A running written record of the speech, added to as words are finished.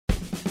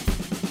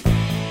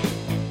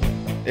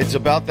It's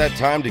about that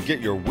time to get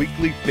your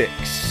weekly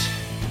fix.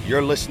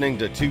 You're listening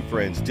to two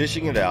friends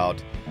dishing it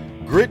out,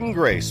 Grit and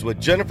Grace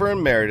with Jennifer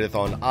and Meredith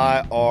on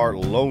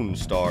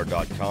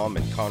irlonestar.com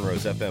and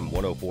Conroe's FM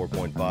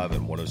 104.5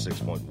 and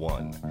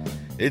 106.1.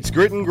 It's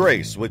Grit and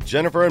Grace with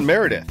Jennifer and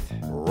Meredith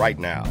right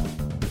now.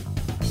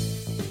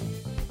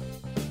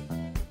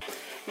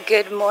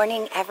 Good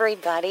morning,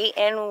 everybody,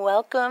 and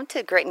welcome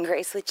to Grit and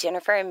Grace with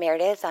Jennifer and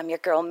Meredith. I'm your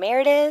girl,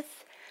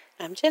 Meredith.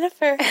 I'm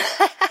Jennifer.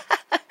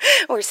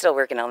 We're still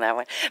working on that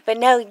one. But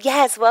no,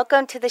 yes,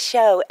 welcome to the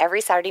show.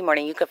 Every Saturday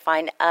morning, you can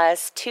find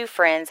us, two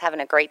friends,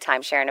 having a great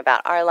time sharing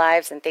about our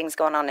lives and things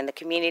going on in the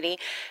community.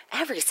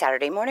 Every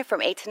Saturday morning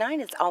from 8 to 9,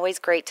 it's always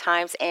great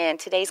times. And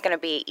today's going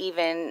to be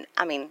even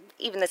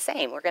the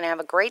same. We're going to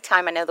have a great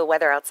time. I know the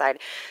weather outside,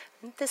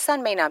 the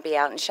sun may not be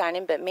out and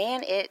shining, but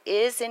man, it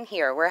is in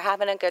here. We're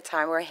having a good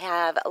time. We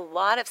have a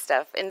lot of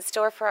stuff in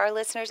store for our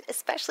listeners,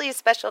 especially a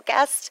special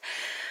guest.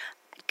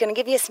 Going to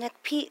give you a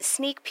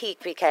sneak peek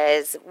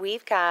because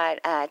we've got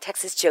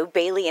Texas Joe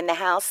Bailey in the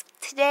house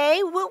today.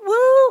 Woo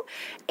woo!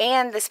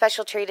 And the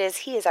special treat is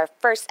he is our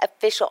first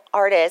official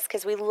artist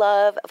because we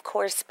love, of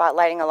course,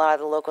 spotlighting a lot of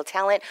the local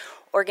talent,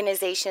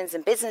 organizations,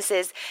 and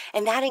businesses,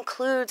 and that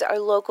includes our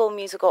local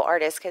musical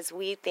artists because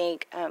we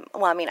think,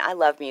 I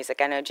love music.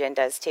 I know Jen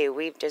does too.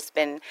 We've just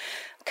been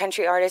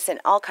country artists in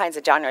all kinds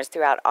of genres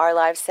throughout our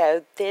lives,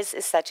 so this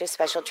is such a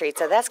special treat.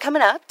 So that's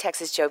coming up,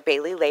 Texas Joe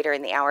Bailey, later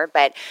in the hour.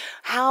 But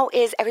how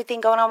is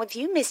everything going on with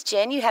you, Miss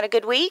Jen? You had a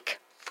good week?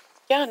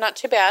 Yeah, not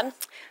too bad.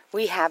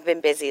 We have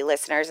been busy,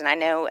 listeners, and I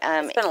know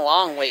it's been a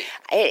long week.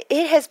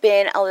 It has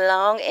been a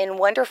long and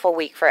wonderful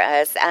week for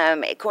us.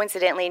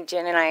 Coincidentally,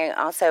 Jen and I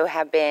also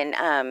have been,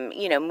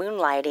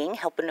 moonlighting,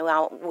 helping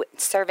out,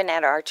 serving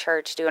at our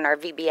church, doing our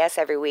VBS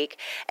every week,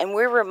 and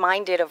we're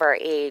reminded of our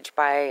age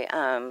by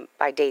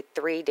day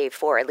 3, day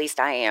 4. At least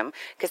I am,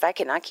 because I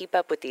cannot keep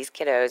up with these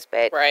kiddos,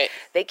 but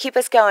They keep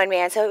us going,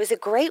 man. So it was a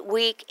great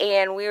week,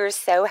 and we were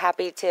so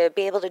happy to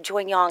be able to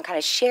join y'all and kind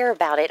of share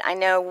about it. I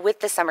know with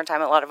the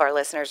summertime, a lot of our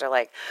listeners are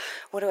like,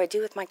 what do I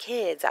do with my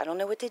kids? I don't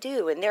know what to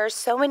do. And there are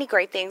so many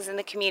great things in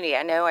the community.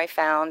 I know I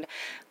found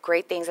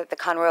great things at the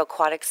Conroe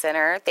Aquatic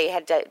Center. They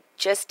had to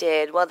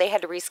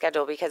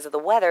reschedule because of the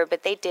weather,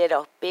 but they did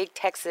a big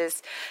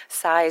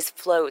Texas-sized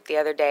float the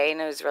other day, and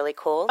it was really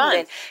cool.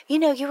 Fun. And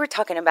then, you were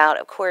talking about,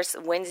 of course,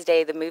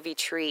 Wednesday, the movie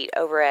treat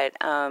over at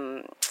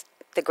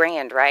the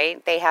Grand,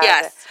 right? They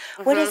have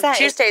what is that?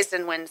 Tuesdays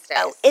and Wednesdays.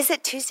 Oh, is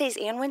it Tuesdays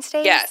and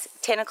Wednesdays? Yes.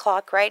 10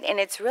 o'clock, right? And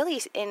it's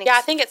really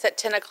I think it's at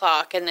 10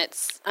 o'clock, and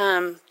it's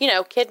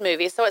kid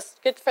movie, so it's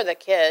good for the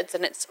kids,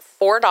 and it's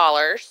 $4.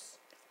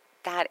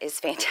 That is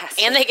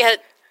fantastic. And they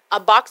get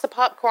a box of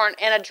popcorn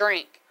and a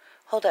drink.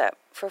 Hold up,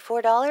 for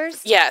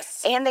 $4?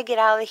 Yes. And they get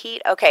out of the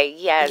heat? Okay,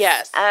 yes.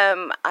 Yes.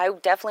 I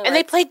definitely... And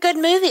they play good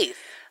movies.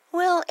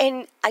 Well,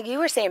 and you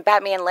were saying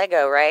Batman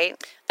Lego, right?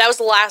 That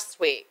was last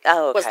week.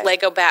 Oh, okay. Was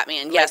Lego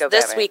Batman. Yes,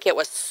 this week it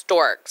was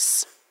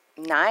Storks.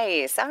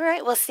 Nice. All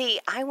right. Well, see,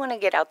 I want to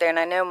get out there, and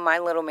I know my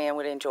little man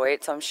would enjoy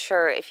it. So I'm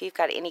sure if you've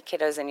got any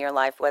kiddos in your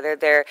life, whether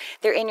they're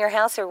in your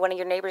house or one of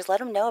your neighbors, let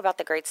them know about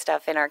the great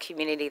stuff in our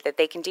community that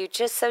they can do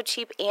just so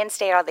cheap and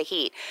stay out of the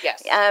heat.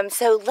 Yes.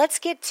 So let's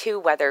get to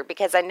weather,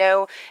 because I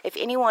know if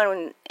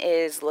anyone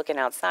is looking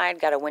outside,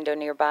 got a window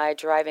nearby,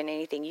 driving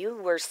anything, you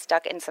were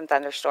stuck in some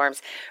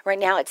thunderstorms. Right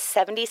now it's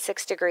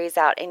 76 degrees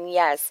out, and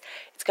yes,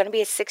 it's going to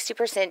be a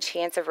 60%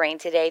 chance of rain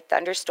today.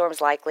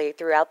 Thunderstorms likely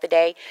throughout the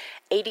day.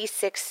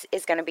 86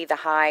 is going to be the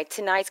high.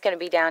 Tonight's going to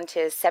be down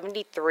to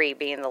 73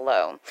 being the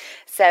low.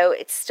 So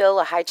it's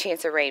still a high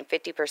chance of rain,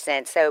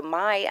 50%. So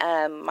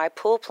my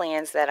pool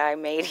plans that I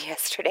made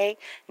yesterday,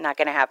 not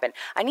going to happen.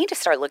 I need to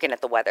start looking at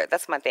the weather.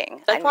 That's my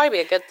thing. That'd probably be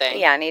a good thing.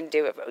 Yeah, I need to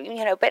do it.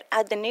 But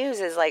the news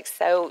is like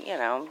so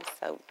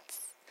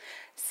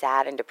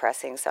sad and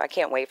depressing, so I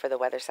can't wait for the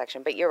weather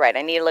section. But you're right,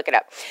 I need to look it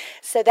up.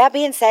 So that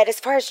being said, as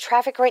far as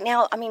traffic right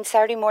now,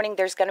 Saturday morning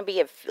there's going to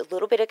be a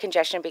little bit of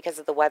congestion because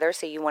of the weather,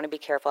 so you want to be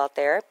careful out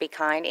there. Be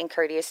kind and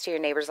courteous to your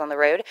neighbors on the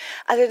road.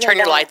 Other than Turn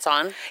your lights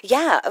on.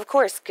 Yeah, of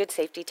course. Good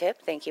safety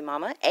tip. Thank you,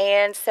 Mama.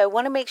 And so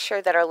want to make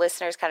sure that our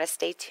listeners kind of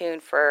stay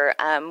tuned for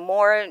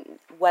more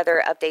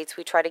weather updates.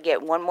 We try to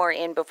get one more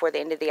in before the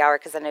end of the hour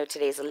because I know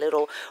today's a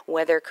little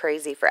weather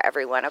crazy for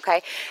everyone,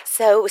 okay?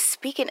 So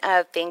speaking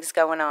of things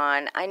going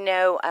on, I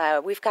know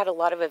we've got a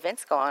lot of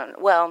events going on.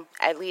 Well,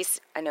 at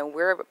least I know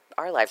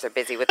our lives are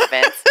busy with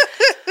events.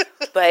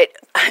 But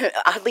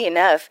oddly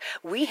enough,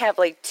 we have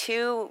like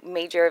 2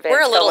 major events.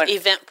 We're a little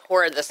event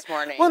poor this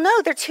morning. Well,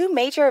 no, they're 2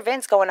 major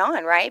events going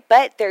on, right?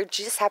 But they're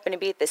just happen to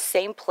be at the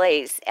same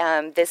place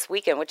this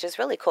weekend, which is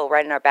really cool,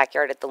 right in our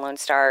backyard at the Lone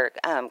Star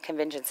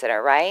Convention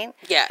Center, right?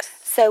 Yes.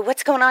 So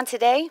what's going on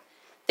today?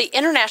 The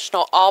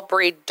International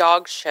All-Breed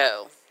Dog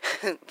Show.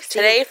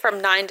 Today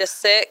from 9 to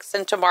 6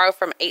 and tomorrow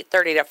from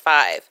 8:30 to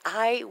 5.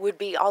 I would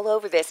be all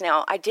over this.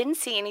 Now, I didn't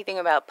see anything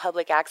about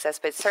public access,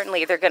 but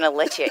certainly they're going to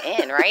let you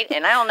in, right?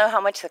 And I don't know how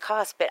much it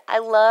costs, but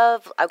I'm a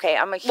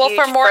huge Well,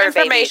 for more fur baby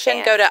information,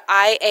 fan. go to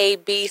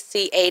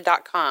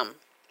iabca.com.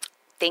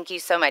 Thank you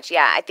so much.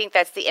 Yeah, I think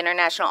that's the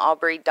International All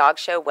Breed Dog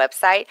Show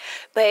website.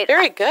 But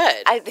Very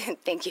good.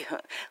 Thank you.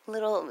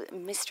 Little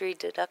mystery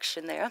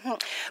deduction there.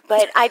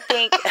 But I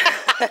think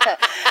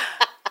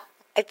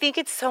I think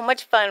it's so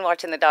much fun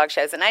watching the dog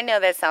shows, and I know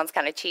that sounds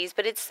kind of cheese,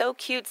 but it's so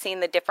cute seeing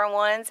the different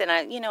ones. And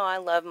I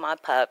love my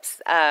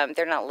pups.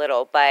 They're not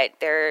little, but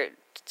they're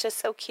just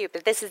so cute.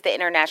 But this is the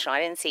International. I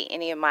didn't see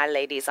any of my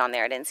ladies on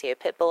there. I didn't see a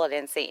pit bull. I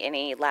didn't see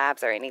any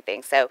labs or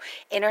anything. So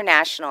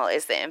International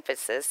is the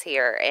emphasis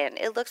here, and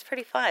it looks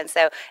pretty fun.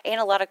 So, and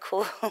a lot of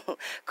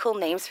cool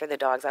names for the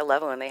dogs. I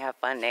love it when they have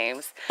fun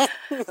names,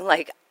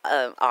 like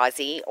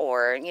Ozzy,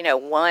 or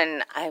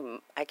one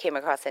I came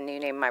across a new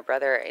name. My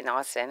brother in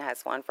Austin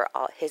has one for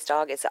his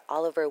dog. It's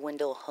Oliver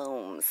Wendell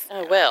Holmes.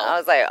 Oh, well. I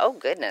was like, oh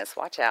goodness,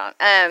 watch out.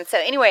 So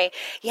anyway,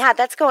 yeah,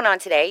 that's going on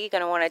today. You're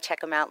going to want to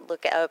check them out.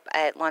 Look up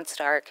at Lone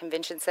Star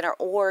Convention Center,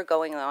 or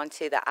going on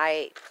to the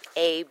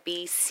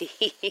IABC.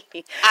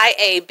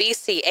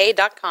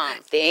 IABCA.com.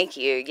 Thank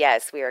you.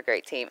 Yes, we are a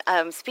great team.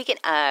 Speaking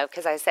of,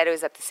 because I said it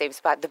was at the same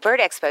spot, the Bird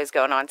Expo is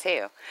going on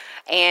too.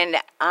 And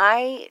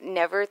I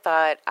never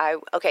thought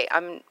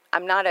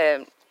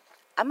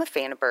I'm a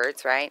fan of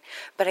birds, right?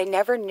 But I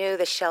never knew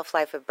the shelf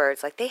life of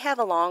birds. Like, they have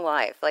a long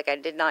life. Like, I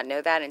did not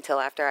know that until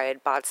after I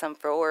had bought some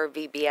for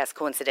VBS,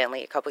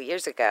 coincidentally, a couple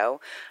years ago.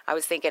 I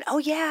was thinking, oh,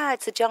 yeah,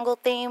 it's a jungle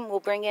theme. We'll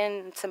bring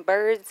in some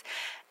birds.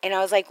 And I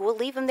was like, we'll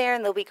leave them there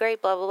and they'll be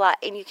great, blah, blah, blah.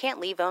 And you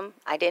can't leave them.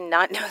 I did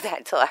not know that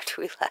until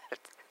after we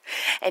left.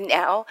 And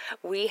now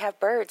we have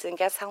birds, and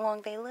guess how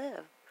long they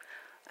live?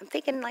 I'm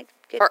thinking like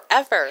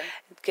forever.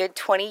 Good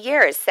 20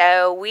 years.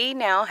 So we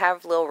now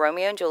have little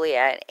Romeo and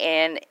Juliet,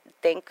 and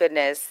thank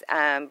goodness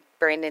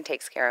Brandon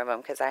takes care of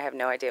them, because I have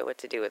no idea what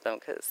to do with them,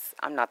 because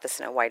I'm not the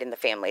Snow White in the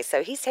family.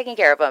 So he's taking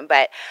care of them.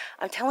 But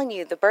I'm telling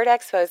you, the Bird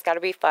Expo has got to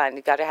be fun.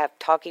 You've got to have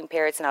talking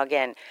parrots. Now,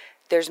 again,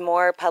 there's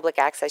more public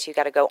access. You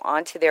got to go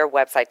onto their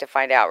website to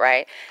find out,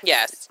 right?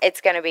 Yes.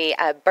 It's going to be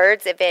a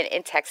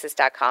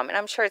birdseventtexas.com, and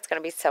I'm sure it's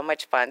going to be so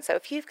much fun. So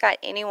if you've got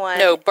anyone...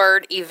 No,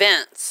 bird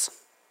events.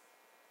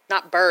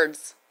 Not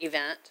birds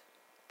event.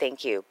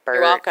 Thank you.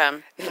 You're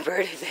welcome.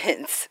 Bird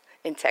events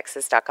in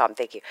Texas.com.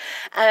 Thank you.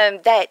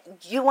 That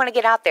you want to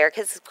get out there,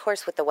 because, of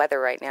course, with the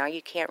weather right now,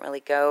 you can't really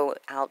go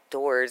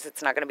outdoors.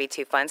 It's not going to be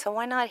too fun. So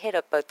why not hit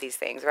up both these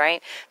things,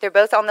 right? They're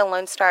both on the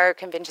Lone Star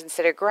Convention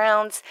Center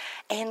grounds.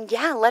 And,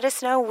 yeah, let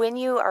us know when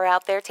you are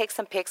out there. Take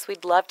some pics.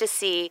 We'd love to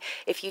see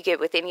if you get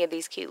with any of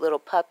these cute little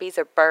puppies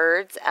or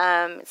birds,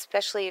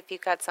 especially if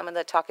you've got some of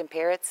the talking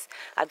parrots.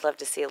 I'd love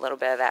to see a little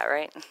bit of that,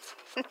 right?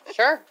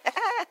 Sure.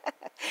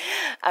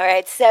 All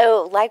right.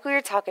 So like we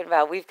were talking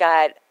about, we've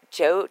got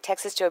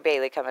Texas Joe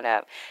Bailey coming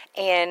up.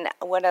 And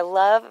what I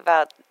love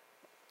about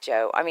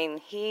Joe, I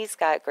mean, he's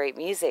got great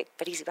music,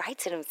 but he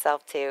writes it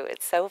himself too.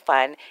 It's so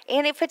fun.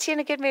 And it puts you in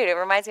a good mood. It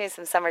reminds me of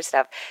some summer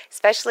stuff,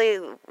 especially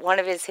one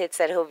of his hits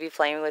that he'll be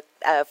playing with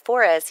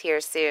for us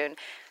here soon.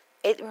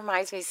 It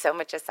reminds me so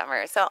much of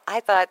summer. So I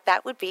thought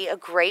that would be a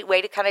great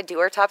way to kind of do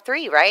our top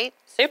 3, right?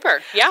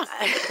 Super. Yeah.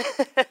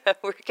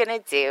 We're going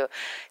to do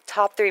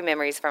top 3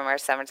 memories from our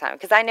summertime.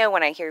 Because I know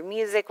when I hear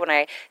music, when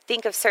I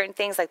think of certain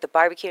things like the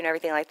barbecue and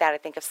everything like that, I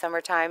think of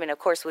summertime. And, of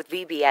course, with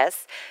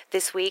VBS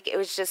this week, it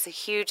was just a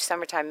huge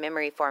summertime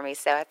memory for me.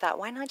 So I thought,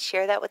 why not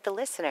share that with the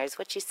listeners?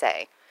 What you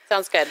say?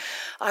 Sounds good.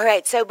 All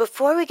right. So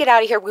before we get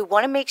out of here, we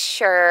want to make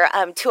sure,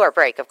 to our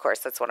break, of course,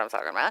 that's what I'm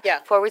talking about. Yeah.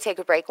 Before we take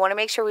a break, want to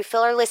make sure we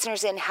fill our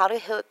listeners in how to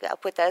hook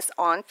up with us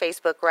on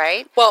Facebook,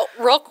 right? Well,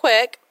 real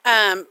quick,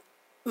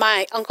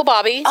 my Uncle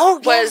Bobby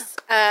was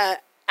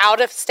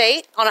out of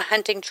state on a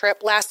hunting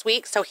trip last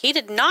week, so he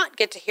did not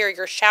get to hear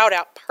your shout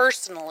out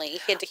personally.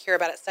 He had to hear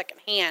about it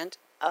secondhand.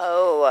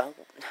 Oh.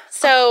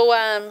 So,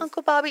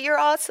 Uncle Bobby, you're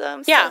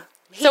awesome. Yeah.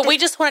 So we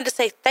just wanted to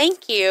say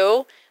thank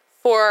you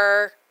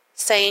for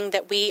saying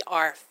that we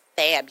are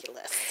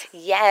fabulous.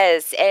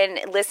 Yes,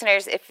 and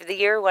listeners, if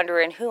you're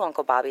wondering who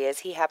Uncle Bobby is,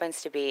 he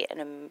happens to be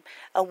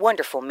a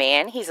wonderful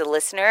man. He's a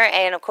listener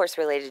and, of course,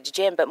 related to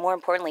Jim, but more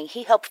importantly,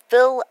 he helped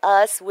fill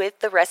us with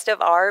the rest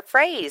of our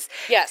phrase.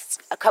 Yes.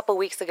 A couple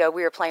weeks ago,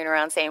 we were playing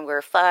around saying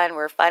we're fun,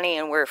 we're funny,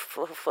 and we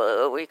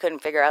couldn't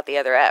figure out the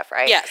other F,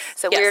 right? Yes.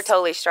 So we were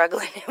totally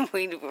struggling, and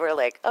we were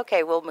like,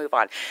 okay, we'll move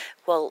on.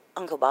 Well,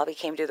 Uncle Bobby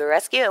came to the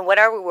rescue, and what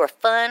are we? We're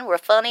fun, we're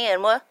funny,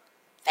 and what?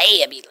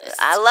 Fabulous.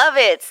 I love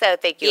it. So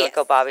thank you, Yes.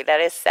 Uncle Bobby.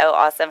 That is so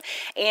awesome.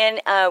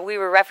 And we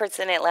were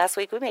referencing it last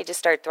week. We may just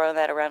start throwing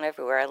that around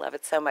everywhere. I love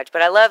it so much.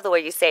 But I love the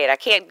way you say it. I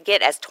can't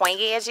get as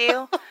twangy as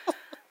you.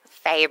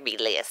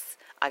 Fabulous.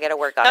 I got to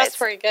work on it. That's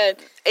pretty good.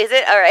 Is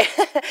it? All right.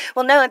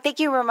 Well, no, and thank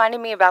you for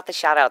reminding me about the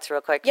shout-outs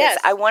real quick. Yes.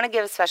 I want to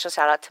give a special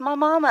shout-out to my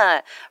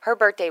mama. Her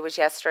birthday was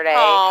yesterday.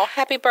 Oh,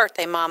 happy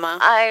birthday, Mama.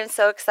 I am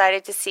so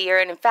excited to see her.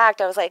 And in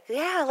fact, I was like,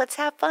 yeah, let's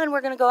have fun.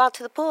 We're going to go out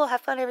to the pool,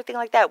 have fun, everything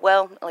like that.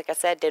 Well, like I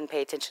said, didn't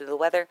pay attention to the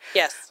weather.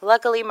 Yes.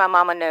 Luckily, my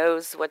mama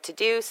knows what to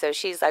do. So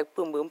she's like,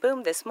 boom, boom,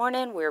 boom. This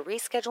morning, we're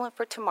rescheduling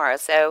for tomorrow.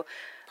 So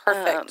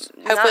Perfect.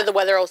 Hopefully the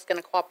weather is going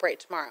to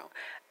cooperate tomorrow.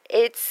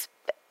 it's,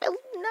 no.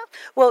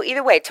 Well,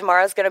 either way,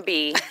 tomorrow's going to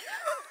be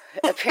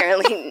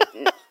apparently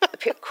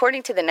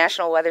according to the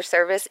National Weather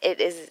Service, it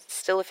is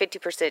still a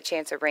 50%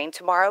 chance of rain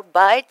tomorrow.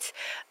 But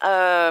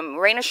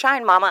rain or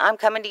shine, Mama, I'm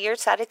coming to your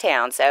side of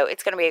town. So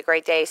it's going to be a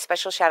great day.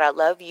 Special shout out,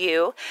 love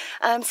you.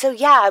 So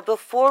yeah,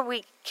 before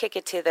we kick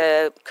it to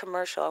the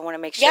commercial, I want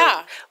to make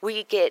sure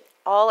we get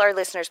all our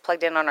listeners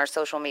plugged in on our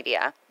social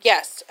media.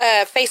 Yes.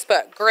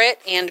 Facebook, Grit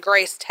and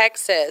Grace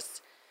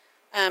Texas.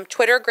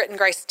 Twitter, Grit and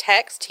Grace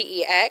Tex,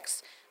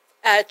 TEX.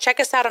 Check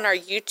us out on our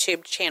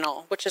YouTube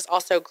channel, which is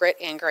also Grit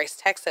and Grace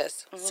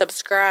Texas. Mm-hmm.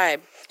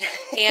 Subscribe.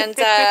 And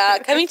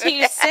coming to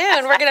you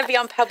soon, we're going to be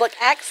on public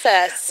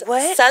access.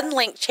 What?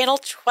 Suddenlink Channel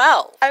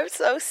 12. I'm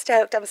so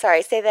stoked. I'm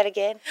sorry. Say that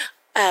again.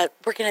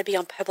 We're going to be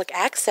on public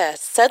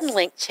access.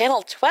 Suddenlink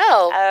Channel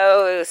 12.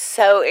 Oh,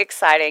 so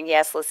exciting.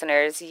 Yes,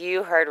 listeners,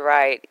 you heard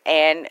right.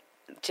 And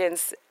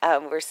Jen's,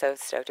 we're so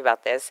stoked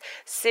about this.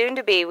 Soon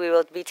to be, we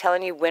will be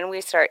telling you when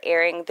we start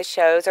airing the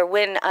shows, or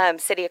when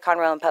City of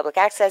Conroe and Public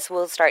Access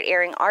will start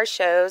airing our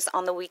shows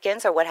on the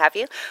weekends or what have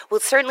you. We'll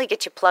certainly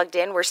get you plugged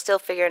in. We're still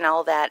figuring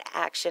all that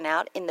action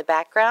out in the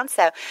background,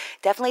 so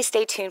definitely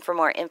stay tuned for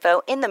more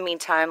info. In the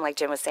meantime, like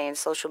Jen was saying,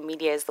 social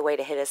media is the way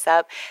to hit us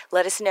up.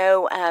 Let us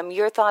know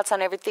your thoughts on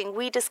everything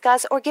we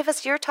discuss, or give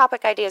us your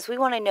topic ideas. We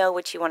want to know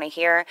what you want to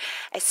hear,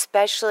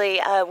 especially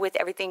with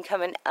everything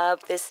coming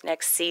up this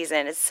next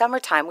season. It's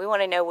summertime. We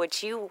want to know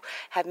what you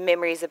have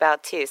memories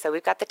about too. So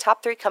we've got the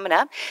top 3 coming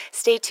up.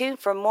 Stay tuned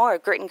for more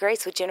Grit and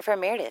Grace with Jennifer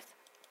and Meredith.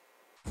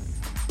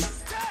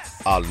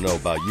 I don't know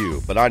about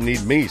you, but I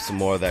need me some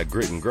more of that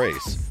Grit and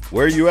Grace.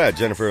 Where are you at,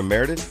 Jennifer and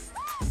Meredith?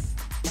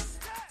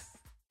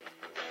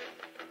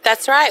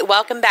 That's right.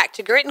 Welcome back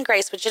to Grit and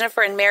Grace with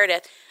Jennifer and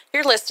Meredith.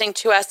 You're listening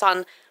to us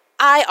on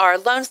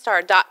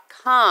irlonestar.com.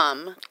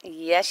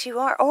 Yes, you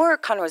are. Or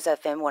Conroe's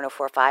FM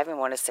 104.5 and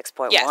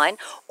 106.1. Yes.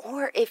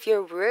 Or if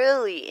you're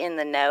really in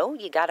the know,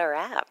 you got our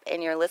app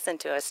and you're listening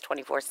to us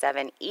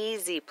 24/7.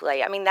 Easy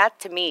play. I mean, that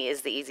to me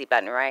is the easy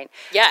button, right?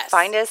 Yes.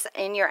 Find us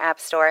in your app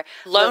store.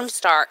 Lone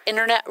Star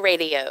Internet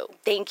Radio.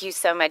 Thank you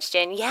so much,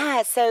 Jen.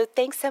 Yeah, so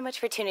thanks so much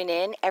for tuning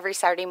in. Every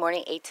Saturday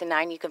morning, 8 to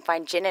 9, you can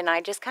find Jen and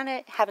I just kind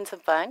of having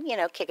some fun, you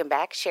know, kicking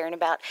back, sharing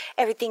about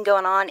everything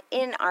going on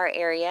in our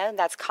area.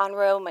 That's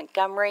Conroe,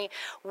 Montgomery,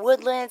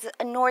 Woodlands,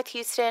 North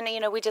Houston. You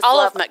know, we just all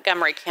love of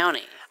Montgomery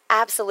County.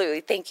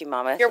 Absolutely. Thank you,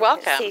 Mama. You're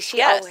welcome. See,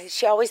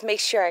 she always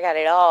makes sure I got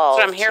it all.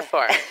 That's what I'm here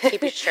for.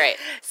 Keep you straight.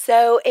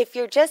 So if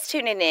you're just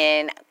tuning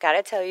in, got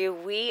to tell you,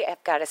 we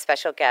have got a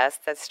special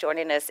guest that's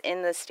joining us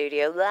in the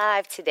studio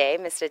live today,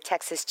 Mr.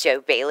 Texas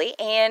Joe Bailey.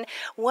 And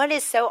what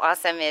is so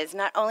awesome is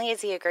not only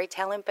is he a great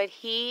talent, but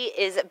he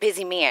is a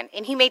busy man.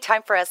 And he made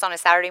time for us on a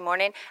Saturday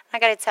morning. I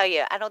got to tell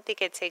you, I don't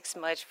think it takes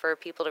much for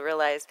people to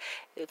realize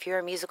if you're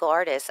a musical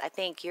artist, I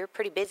think you're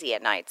pretty busy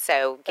at night.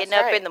 So getting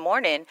up in the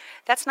morning,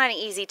 that's not an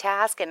easy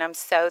task. And I'm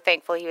so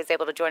thankful he was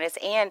able to join us.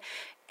 And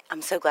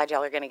I'm so glad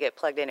y'all are going to get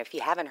plugged in. If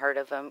you haven't heard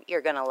of him,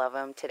 you're going to love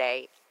him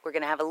today. We're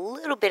going to have a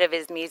little bit of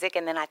his music,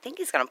 and then I think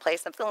he's going to play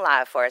something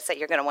live for us, so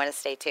you're going to want to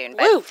stay tuned.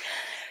 But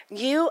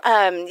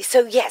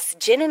so yes,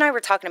 Jen and I were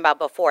talking about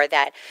before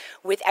that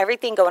with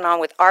everything going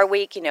on with our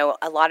week, you know,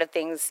 a lot of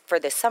things for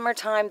the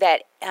summertime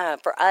that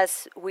for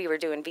us, we were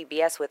doing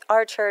VBS with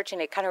our church,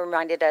 and it kind of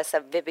reminded us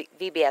of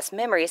VBS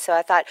memories. So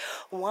I thought,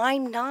 why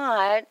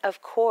not,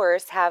 of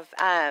course, have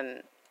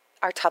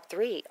our top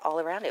 3 all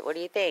around it? What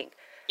do you think?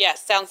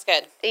 Yes, sounds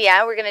good.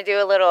 Yeah, we're going to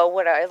do a little,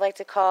 what I like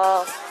to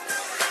call,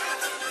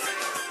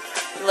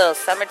 little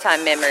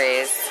summertime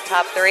memories.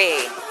 Top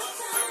 3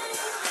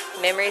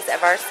 memories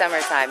of our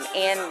summertime.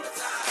 And,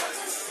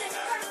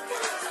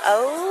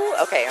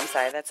 okay, I'm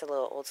sorry. That's a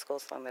little old school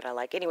song that I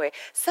like. Anyway,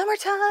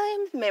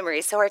 summertime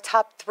memories. So our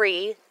top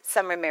 3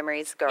 summer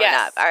memories growing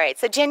up. All right,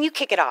 so Jen, you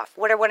kick it off.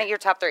 What are one of your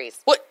top 3s?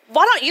 Why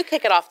don't you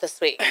kick it off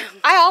this week?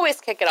 I always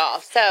kick it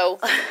off, so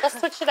let's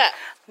switch it up.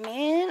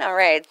 Man, all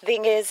right. The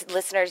thing is,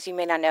 listeners, you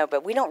may not know,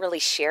 but we don't really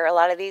share a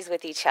lot of these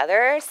with each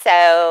other,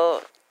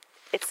 so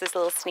it's this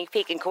little sneak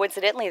peek. And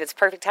coincidentally, that's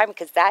perfect time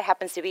because that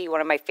happens to be one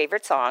of my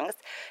favorite songs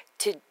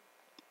to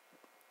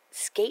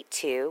skate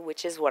to,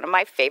 which is one of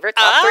my favorite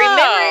top 3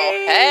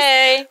 memories.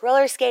 Hey.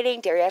 Roller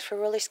skating, Dairy Ashford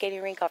Roller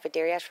Skating Rink off of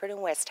Dairy Ashford and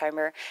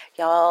Westheimer.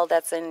 Y'all,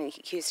 that's in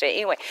Houston.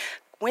 Anyway,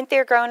 went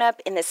there growing up.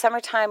 In the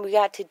summertime, we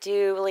got to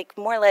do, like,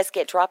 more or less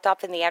get dropped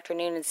off in the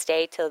afternoon and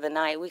stay till the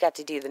night. We got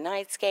to do the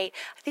night skate.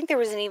 I think there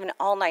was an even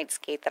all-night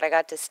skate that I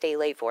got to stay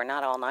late for.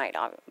 Not all night.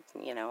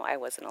 You know, I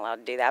wasn't allowed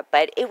to do that.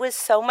 But it was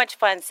so much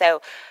fun.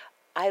 So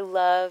I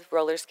love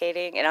roller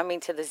skating. And I mean,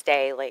 to this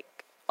day, like,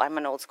 I'm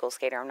an old school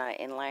skater. I'm not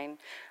inline.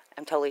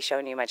 I'm totally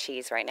showing you my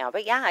cheese right now.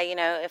 But yeah, you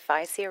know, if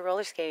I see a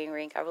roller skating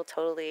rink, I will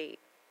totally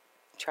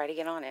try to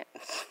get on it.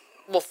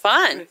 Well,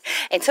 fun.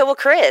 And so will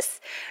Chris.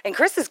 And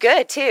Chris is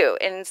good, too.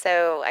 And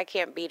so I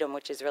can't beat him,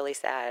 which is really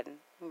sad. It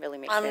really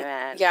makes me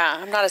mad. Yeah,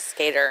 I'm not a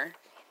skater.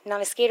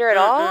 Not a skater at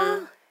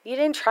all? You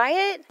didn't try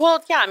it?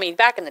 Well, yeah, I mean,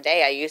 back in the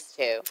day, I used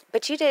to.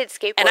 But you did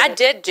skateboard. And I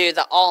did do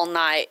the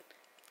all-night,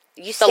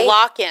 the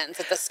lock-ins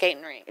at the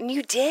skating rink. And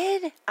you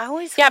did?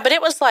 Yeah, but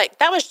it was like,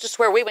 that was just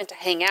where we went to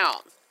hang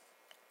out.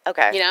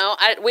 Okay. You know,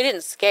 we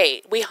didn't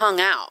skate. We hung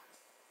out.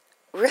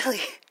 Really?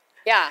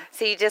 Yeah.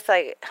 So you just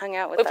like hung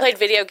out with We us. played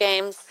video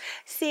games.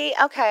 See,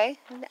 okay.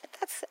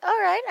 That's all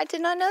right. I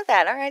did not know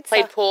that. All right.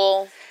 Played So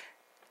pool.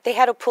 they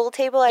had a pool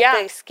table at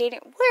Yeah. the skating.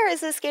 Where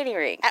is the skating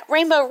rink? At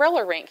Rainbow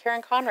Roller Rink here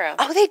in Conroe.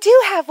 Oh, they do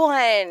have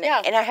one.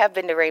 Yeah. And I have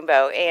been to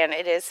Rainbow, and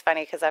it is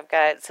funny because I've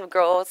got some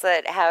girls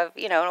that have,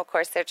 and of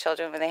course their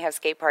children, when they have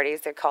skate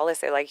parties, they call us,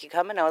 they're like, you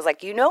coming? I was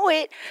like, you know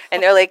it.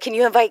 And they're like, can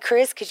you invite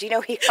Chris? Because he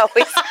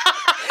always,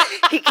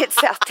 he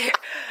gets out there.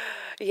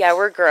 Yeah,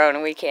 we're grown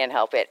and we can't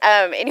help it.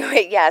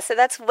 Anyway, yeah, so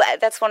that's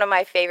one of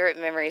my favorite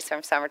memories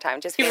from summertime.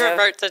 Just You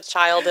revert to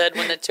childhood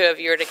when the two of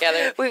you are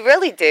together. We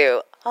really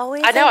do.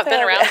 Always. I know, I've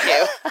been around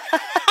you.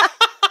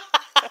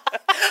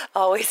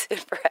 Always and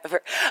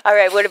forever. All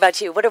right, what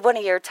about you? What are one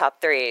of your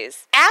top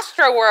threes?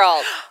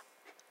 Astroworld.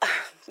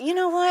 You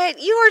know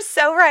what? You are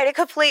so right.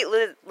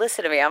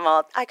 Listen to me.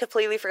 I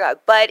completely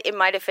forgot. But in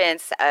my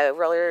defense,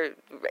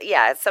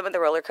 some of the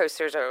roller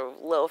coasters are a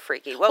little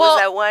freaky. What was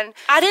that one?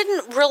 I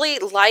didn't really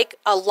like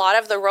a lot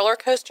of the roller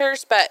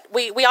coasters, but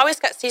we always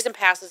got season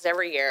passes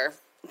every year.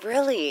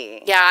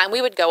 Really? Yeah, and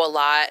we would go a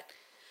lot.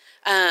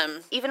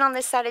 Even on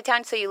this side of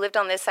town? So you lived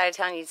on this side of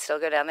town, you'd still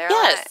go down there?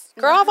 Yes.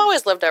 Girl, I've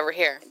always lived over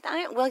here.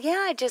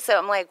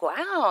 I'm like,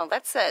 wow,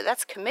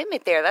 that's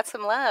commitment there. That's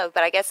some love.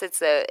 But I guess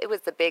it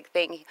was the big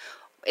thing.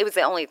 It was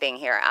the only thing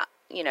here,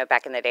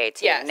 back in the day,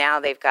 too. Yes. Now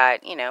they've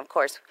got, of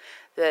course,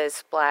 the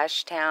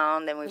Splash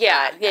Town. Then we've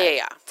got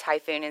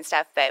Typhoon and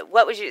stuff. But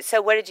what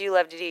did you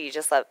love to do? You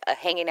just love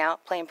hanging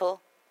out, playing pool?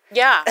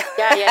 Yeah.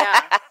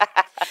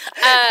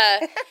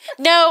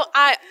 No,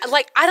 I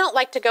don't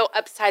like to go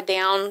upside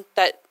down.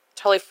 That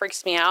totally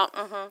freaks me out.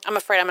 Mm-hmm. I'm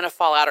afraid I'm going to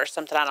fall out or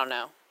something. I don't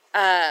know.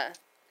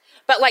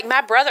 But like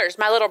my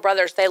little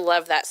brothers, they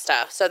love that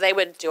stuff. So they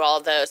would do all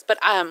of those. But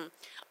I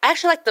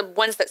actually like the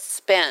ones that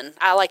spin.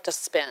 I like to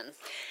spin.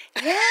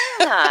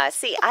 Yeah.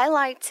 See, I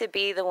like to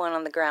be the one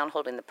on the ground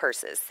holding the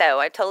purses. So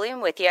I totally am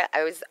with you.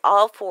 I was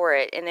all for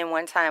it. And then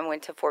one time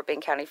went to Fort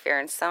Bend County Fair,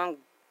 and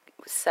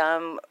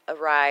some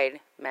ride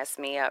messed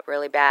me up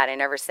really bad,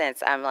 and ever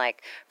since I'm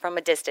like from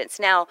a distance.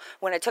 Now,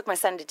 when I took my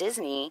son to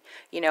Disney,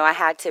 I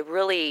had to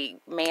really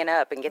man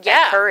up and get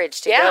that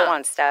courage to go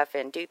on stuff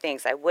and do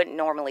things I wouldn't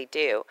normally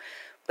do.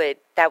 But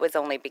that was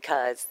only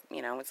because,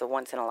 it was a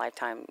once in a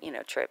lifetime,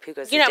 trip. Who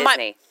goes to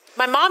Disney?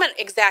 My mom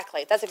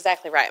that's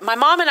exactly right. My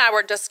mom and I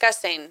were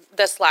discussing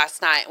this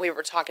last night. We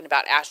were talking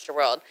about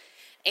Astroworld,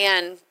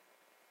 and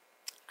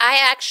I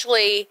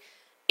actually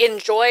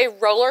enjoy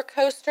roller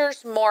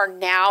coasters more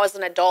now as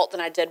an adult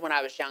than I did when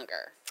I was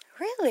younger.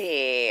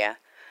 Really? All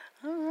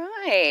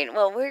right.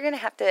 Well, we're going to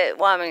have to,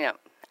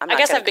 I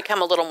guess I've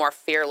become a little more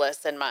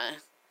fearless in my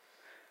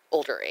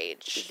older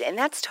age. And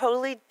that's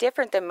totally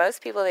different than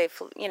most people.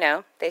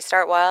 They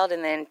start wild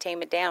and then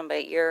tame it down,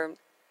 but you're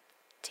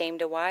tamed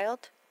to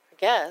wild? I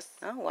guess.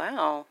 Oh,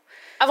 wow.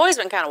 I've always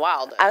been kind of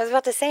wild. I was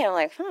about to say, I'm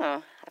like,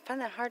 I find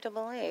that hard to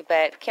believe,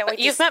 but can't wait.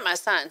 You've met my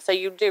son, so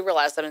you do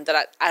realize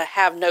that I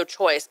have no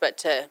choice but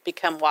to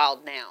become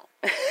wild now.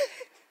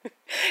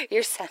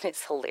 Your son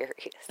is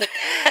hilarious.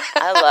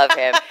 I love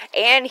him.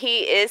 And he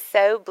is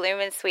so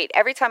blooming sweet.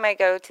 Every time I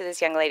go to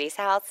this young lady's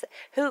house,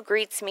 who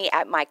greets me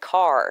at my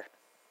car?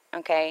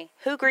 Okay?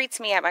 Who greets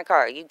me at my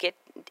car? You get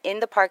in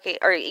the parking,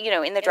 or,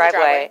 in the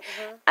driveway.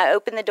 Mm-hmm. I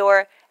open the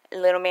door.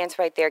 Little man's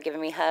right there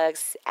giving me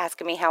hugs,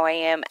 asking me how I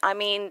am. I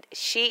mean,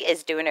 she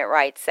is doing it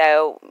right.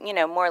 So,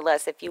 more or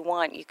less, if you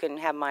want, you can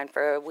have mine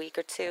for a week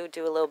or two,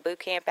 do a little boot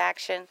camp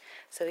action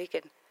so he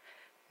could,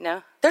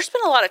 no? There's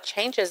been a lot of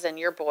changes in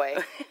your boy.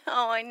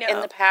 Oh, I know.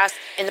 In the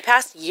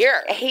past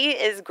year. He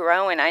is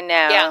growing, I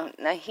know.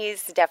 Yeah.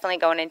 He's definitely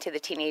going into the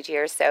teenage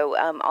years. So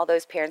all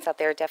those parents out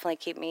there, definitely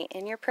keep me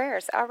in your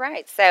prayers. All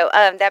right. So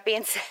that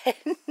being said,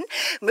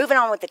 moving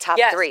on with the top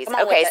threes.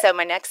 Okay, so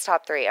my next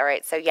top three. All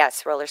right. So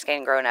yes, roller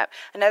skating growing up.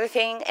 Another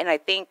thing, and I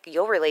think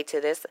you'll relate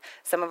to this,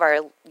 some of our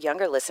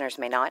younger listeners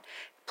may not,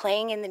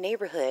 playing in the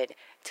neighborhood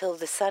till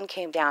the sun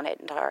came down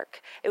at dark.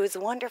 It was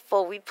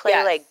wonderful. We'd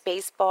play like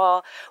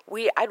baseball.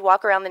 I'd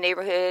walk around the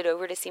neighborhood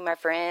over to see my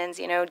friends,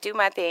 do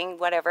my thing,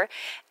 whatever.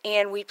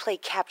 And we'd play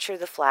Capture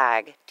the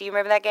Flag. Do you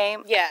remember that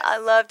game? Yes. I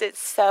loved it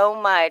so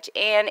much.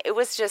 And it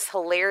was just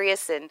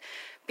hilarious, and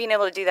being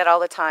able to do that all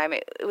the time,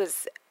 it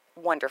was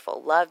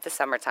wonderful. Loved the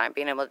summertime,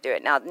 being able to do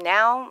it.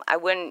 Now I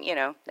wouldn't,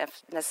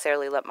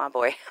 necessarily let my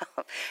boy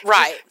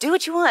right. do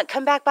what you want.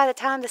 Come back by the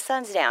time the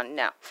sun's down.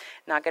 No,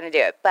 not going to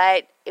do it.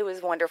 But it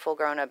was wonderful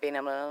growing up, being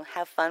able to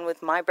have fun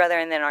with my brother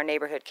and then our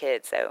neighborhood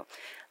kids. So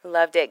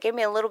loved it. Gave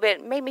me a little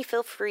bit, made me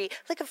feel free,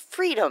 like a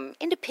freedom,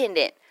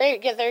 independent. There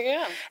you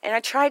go. And I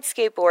tried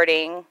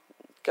skateboarding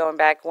going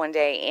back one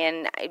day,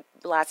 and it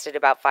lasted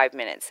about 5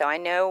 minutes. So I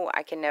know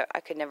I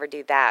could never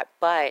do that,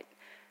 but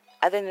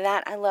other than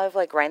that, I love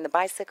riding the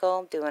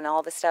bicycle, doing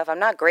all the stuff. I'm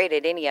not great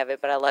at any of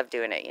it, but I love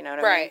doing it. You know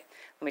what I mean?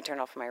 Let me turn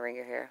off my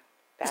ringer here.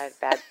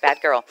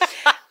 Bad girl.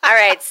 All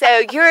right.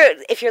 So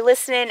if you're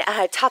listening,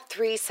 top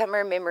three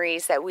summer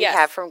memories that we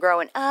have from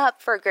growing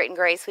up for Grit and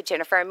Grace with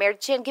Jennifer and Mary.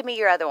 Jen, give me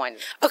your other one.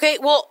 Okay.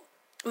 Well,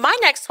 my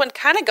next one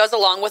kind of goes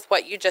along with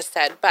what you just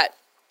said, but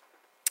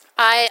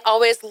I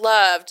always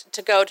loved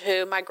to go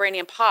to my Granny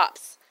and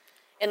Pop's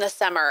in the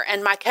summer,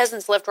 and my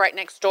cousins lived right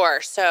next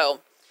door,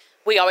 so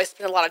we always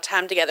spent a lot of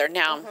time together.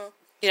 Now,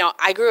 you know,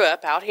 I grew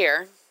up out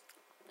here,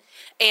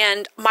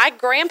 and my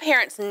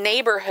grandparents'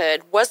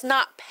 neighborhood was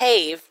not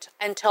paved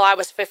until I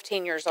was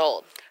 15 years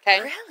old. Okay,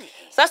 Really?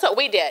 So that's what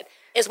we did.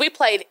 Is we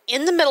played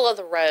in the middle of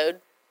the road,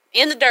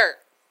 in the dirt,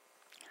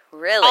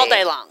 Really? all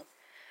day long.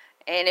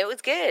 And it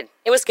was good.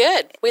 It was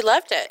good. We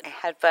loved it. I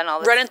had fun all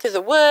the Running through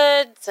the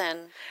woods and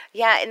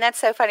Yeah, and that's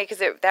so funny because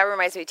that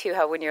reminds me too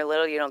how when you're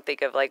little you don't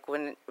think of like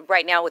when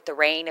right now with the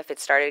rain, if it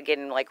started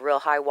getting like real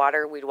high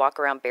water, we'd walk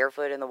around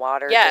barefoot in the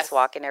water, Yes. just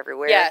walking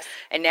everywhere. Yes.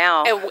 And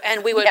now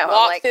and we would now I'm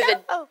walk like, through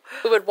 "No."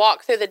 we would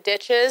walk through the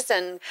ditches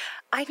and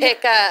I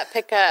pick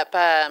up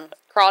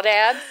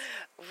crawdads.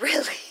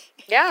 Really?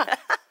 Yeah,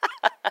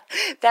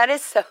 That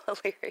is so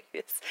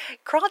hilarious.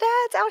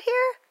 Crawdads out here?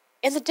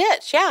 in the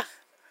ditch. Yeah,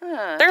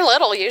 Huh. they're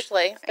little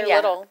usually. They're Yeah.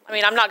 little. I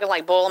mean, I'm not gonna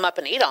like boil them up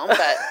and eat them,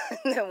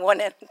 but One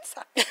at a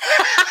time.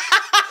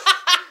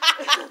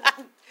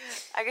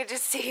 I could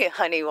just see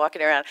Honey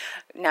walking around.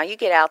 Now you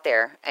get out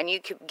there and you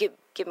could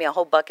give me a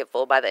whole bucket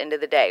full by the end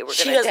of the day. We're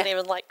she gonna doesn't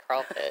even like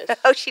crawfish.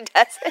 Oh, she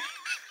doesn't.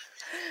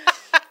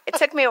 It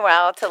took me a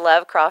while to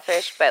love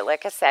crawfish, but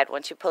like I said,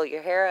 once you pull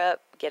your hair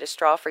up, get a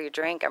straw for your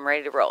drink, I'm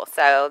ready to roll.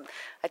 So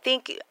I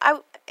think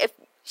if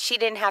she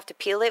didn't have to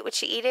peel it, would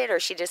she eat it, or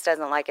she just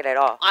doesn't like it at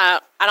all? I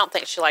don't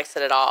think she likes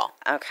it at all.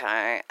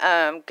 Okay,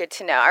 good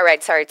to know. All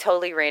right, sorry,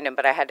 totally random,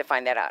 but I had to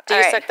find that out. Do All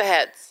you right. suck the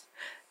heads?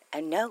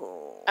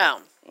 No.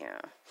 Oh, Yeah.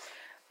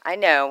 I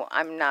know.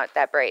 I'm not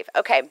that brave.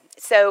 Okay,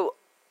 so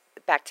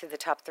back to the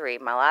top three.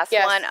 My last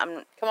Yes.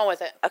 one. come on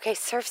with it. Okay,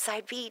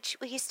 Surfside Beach.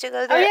 We used to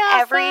go there yeah,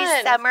 every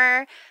fun.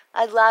 summer.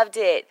 I loved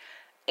it.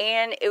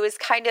 And it was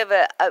kind of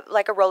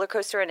like a roller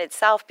coaster in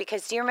itself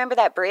because do you remember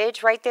that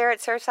bridge right there at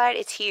Surfside?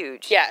 It's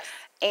huge. Yes.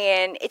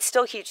 And it's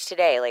still huge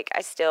today. Like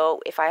I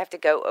still, if I have to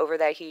go over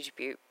that huge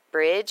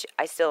bridge,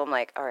 I still am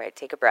like, all right,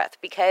 take a breath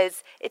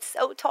because it's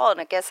so tall.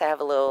 And I guess I have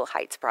a little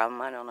heights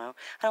problem. I don't know.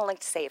 I don't like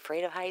to say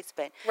afraid of heights,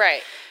 but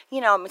Right. you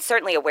know, I'm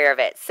certainly aware of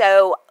it.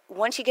 So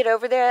once you get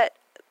over that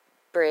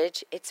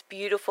bridge, it's a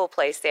beautiful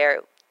place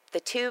there. The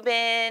Tube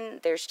Inn,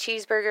 there's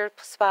cheeseburger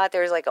spot.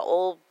 There's like an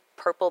old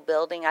purple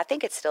building. I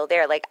think it's still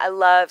there. Like I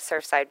love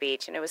Surfside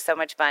Beach, and it was so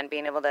much fun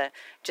being able to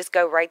just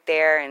go right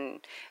there. And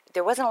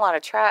there wasn't a lot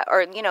of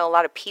or you know, a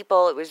lot of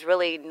people. It was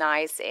really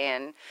nice,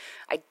 and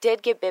I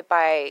did get bit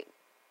by.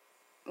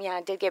 Yeah,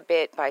 I did get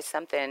bit by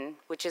something,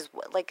 which is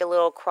like a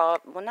little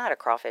well, not a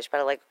crawfish,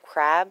 but like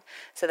crab.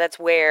 So that's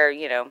where,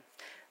 you know,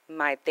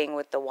 my thing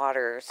with the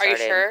water Are started.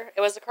 you sure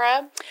it was a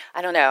crab?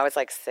 I don't know. I was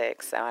like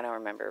 6, so I don't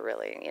remember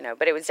really, you know,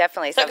 but it was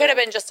definitely So it something. could have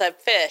been just a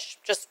fish,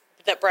 just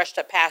that brushed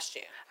up past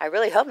you. I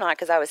really hope not,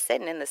 because I was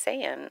sitting in the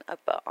sand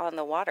up on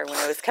the water when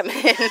it was coming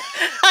in.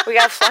 We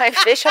got flying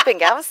fish up in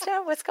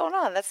Galveston. What's going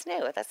on? That's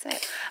new. That's new.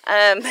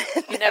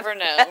 You never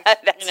know.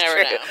 That's you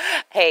never true. know.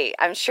 Hey,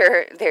 I'm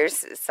sure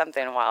there's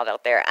something wild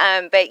out there.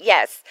 But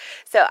yes,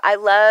 so I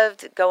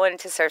loved going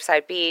to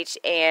Surfside Beach,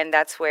 and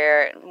that's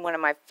where one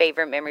of my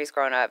favorite memories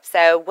growing up.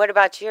 So what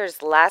about yours?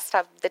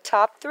 The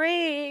top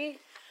 3.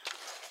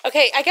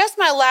 Okay, I guess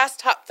my last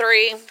top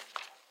 3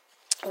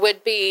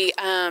 would be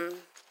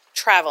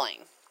traveling.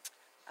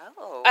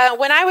 Oh.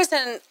 When I was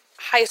in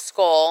high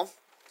school,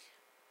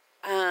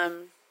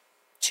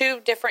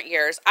 2 different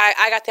years,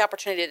 I got the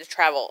opportunity to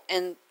travel.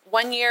 And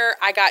one year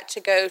I got to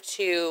go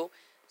to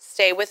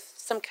stay with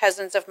some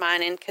cousins of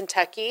mine in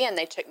Kentucky, and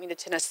they took me to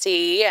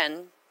Tennessee,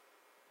 and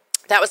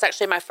that was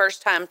actually my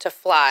first time to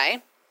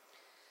fly.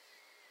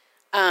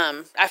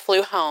 I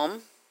flew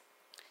home.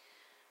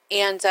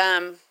 And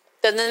then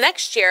the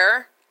next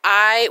year,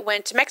 I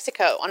went to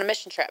Mexico on a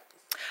mission trip.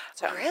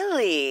 So,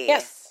 Really?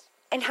 yes.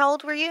 And how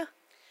old were you?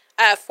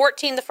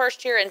 14 the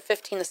first year and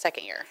 15 the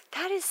second year.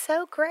 That is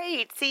so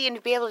great. See, and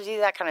to be able to do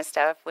that kind of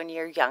stuff when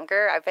you're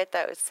younger, I bet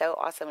that was so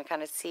awesome to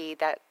kind of see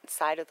that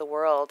side of the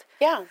world.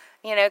 Yeah.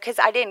 You know, because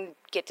I didn't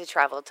get to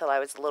travel until I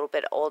was a little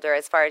bit older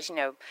as far as, you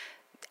know,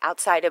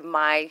 outside of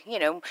my, you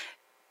know,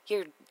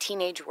 your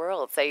teenage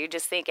world. So you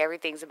just think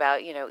everything's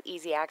about, you know,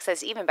 easy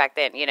access, even back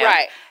then, you know.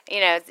 Right.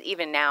 You know, it's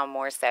even now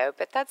more so.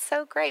 But that's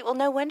so great. Well,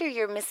 no wonder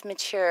you're Miss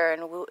Mature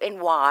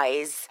and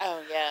wise.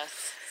 Oh,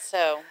 yes.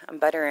 So, I'm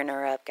buttering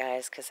her up,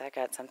 guys, because I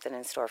got something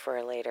in store for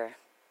her later.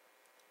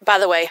 by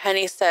the way,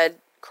 Honey said,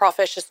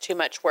 crawfish is too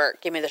much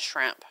work. Give me the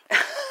shrimp.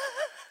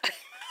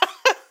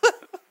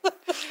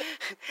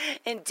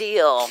 And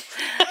deal.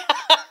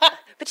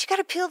 But you got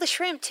to peel the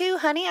shrimp too,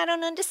 honey. I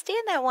don't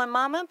understand that one,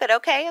 Mama. But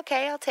okay,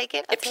 I'll take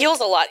it. It peels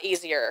a lot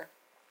easier.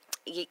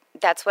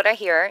 That's what I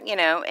hear, you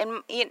know.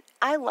 And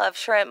I love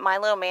shrimp. My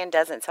little man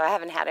doesn't, so I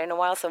haven't had it in a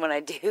while. So when I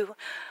do,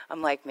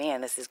 I'm like,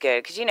 man, this is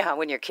good. Because you know how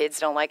when your kids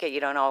don't like it,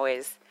 you don't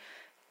always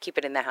keep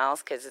it in the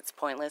house because it's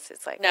pointless.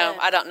 It's like, No,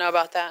 I don't know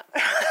about that.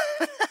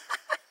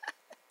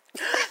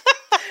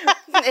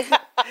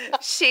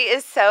 She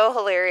is so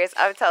hilarious.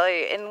 I'm telling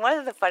you. And one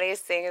of the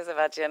funniest things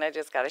about Jen, I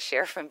just got to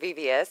share from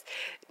BBS.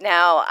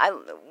 Now,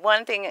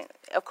 one thing,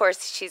 of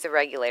course, she's a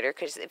regulator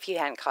because if you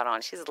hadn't caught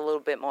on, she's a little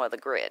bit more of the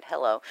grid.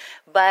 Hello.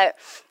 But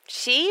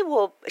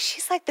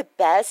she's like the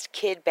best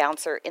kid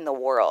bouncer in the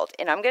world.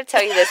 And I'm going to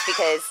tell you this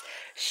because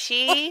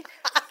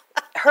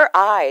her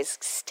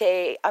eyes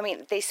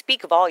they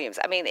speak volumes.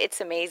 I mean, it's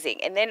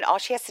amazing. And then all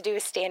she has to do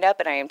is stand up.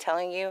 And I am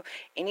telling you,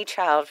 any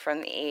child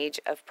from the age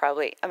of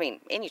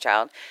any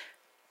child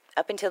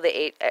up until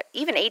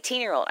even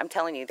 18-year-old, I'm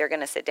telling you, they're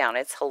going to sit down.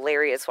 It's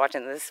hilarious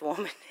watching this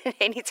woman.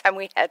 Anytime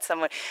we had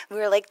someone, we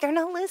were like, they're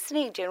not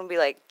listening. Jen would be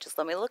like, just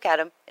let me look at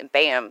them. And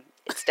bam,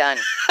 it's done.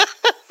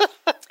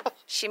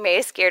 She may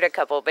have scared a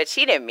couple, but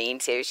she didn't mean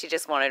to. She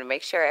just wanted to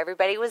make sure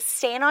everybody was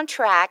staying on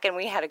track, and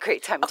we had a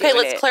great time doing it. Okay,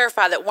 let's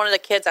clarify that one of the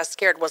kids I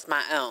scared was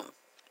my own.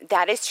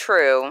 That is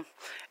true.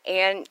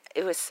 And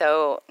it was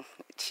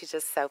she's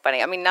just so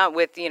funny. I mean, not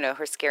with,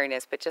 her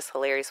scariness, but just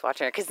hilarious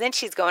watching her. Because then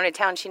she's going to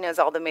town. She knows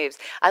all the moves.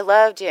 I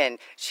love Jen.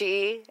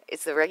 She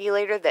is the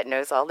regulator that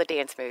knows all the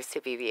dance moves to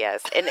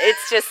BBS. And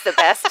it's just the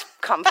best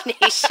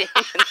combination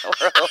in the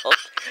world.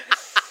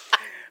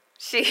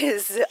 She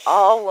is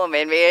all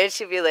woman, man.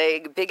 She'd be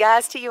like, big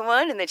eyes to you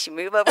one, and then she'd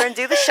move over and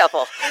do the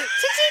shuffle.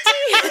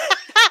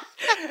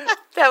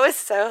 That was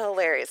so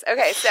hilarious.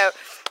 Okay, so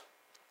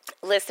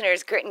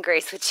listeners, Grit and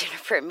Grace with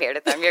Jennifer and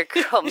Meredith. I'm your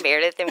girl,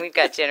 Meredith, and we've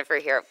got Jennifer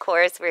here. Of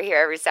course, we're here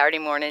every Saturday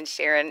morning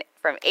sharing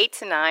from 8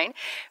 to 9,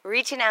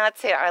 reaching out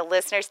to our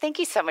listeners. Thank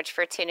you so much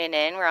for tuning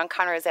in. We're on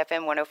Conroe's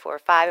FM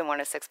 104.5 and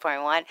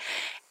 106.1.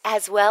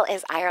 as well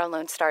as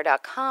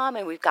irlonestar.com,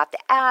 and we've got the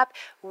app.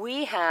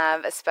 We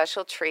have a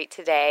special treat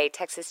today.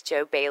 Texas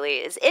Joe Bailey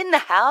is in the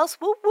house.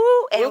 Woo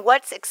woo! And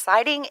what's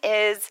exciting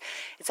is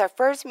it's our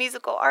first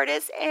musical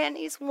artist, and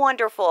he's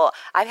wonderful.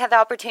 I've had the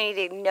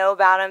opportunity to know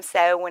about him,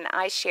 so when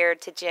I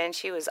shared to Jen,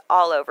 she was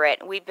all over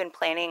it. We've been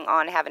planning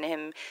on having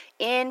him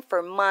in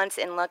for months,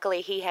 and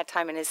luckily he had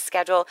time in his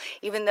schedule,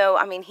 even though,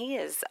 he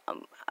is,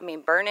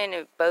 burning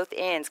at both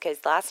ends,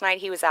 because last night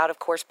he was out, of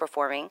course,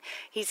 performing.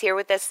 He's here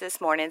with us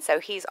this morning, so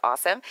he's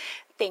awesome.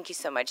 Thank you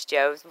so much,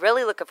 Joe.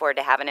 Really looking forward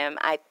to having him.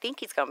 I think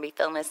he's going to be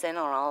filling us in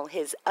on all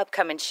his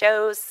upcoming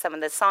shows, some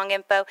of the song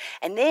info,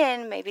 and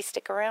then maybe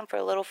stick around for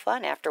a little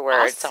fun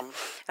afterwards. Awesome.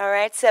 All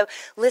right, so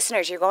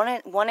listeners, you're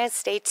going to want to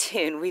stay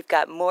tuned. We've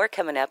got more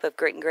coming up of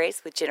Grit and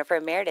Grace with Jennifer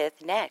and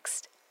Meredith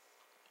next.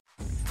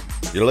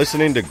 You're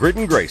listening to Grit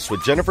and Grace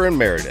with Jennifer and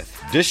Meredith,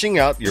 dishing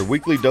out your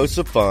weekly dose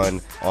of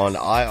fun on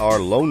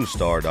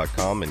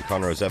irlonestar.com and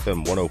Conroe's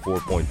FM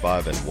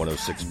 104.5 and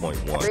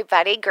 106.1.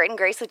 Everybody, Grit and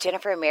Grace with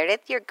Jennifer and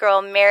Meredith, your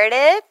girl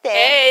Meredith.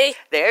 Hey!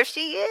 There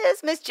she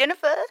is, Miss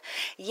Jennifer.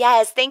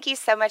 Yes, thank you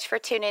so much for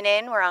tuning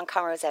in. We're on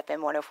Conroe's FM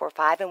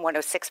 104.5 and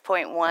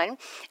 106.1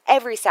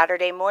 every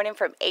Saturday morning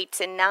from 8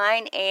 to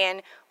 9,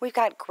 and we've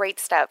got great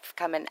stuff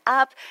coming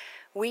up.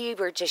 We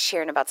were just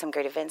sharing about some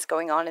great events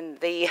going on in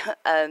the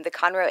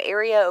Conroe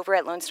area over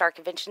at Lone Star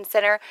Convention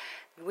Center.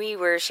 We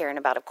were sharing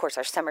about, of course,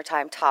 our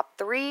summertime top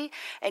 3.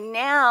 And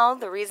now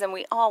the reason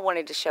we all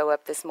wanted to show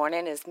up this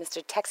morning is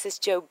Mr. Texas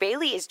Joe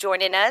Bailey is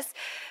joining us.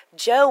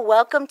 Joe,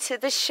 welcome to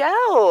the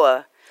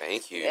show.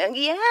 Thank you.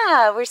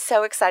 Yeah, we're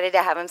so excited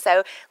to have him.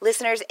 So,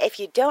 listeners, if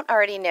you don't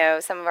already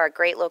know some of our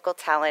great local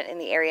talent in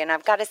the area, and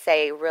I've got to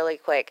say really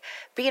quick,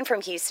 being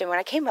from Houston, when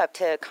I came up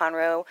to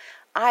Conroe,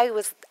 I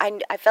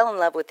fell in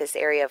love with this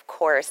area, of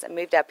course. I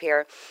moved up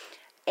here,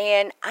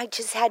 and I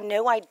just had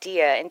no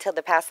idea until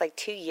the past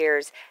 2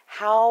 years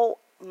how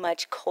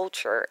much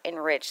culture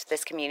enriched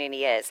this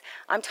community is.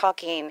 I'm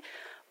talking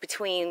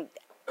between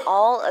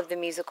all of the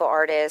musical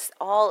artists,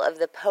 all of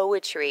the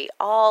poetry,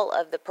 all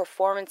of the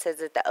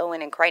performances at the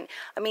Owen and Crichton.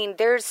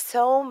 There's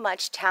so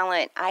much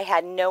talent. I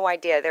had no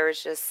idea. There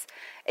was just,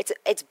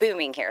 it's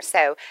booming here.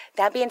 So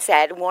that being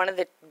said, one of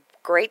the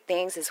great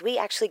things is we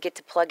actually get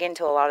to plug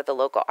into a lot of the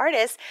local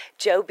artists,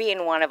 Joe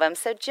being one of them.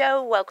 So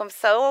Joe, welcome.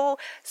 So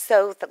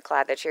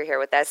glad that you're here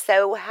with us.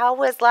 So how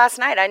was last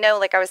night? I know,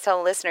 like I was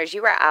telling listeners,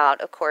 you were out,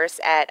 of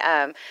course,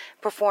 at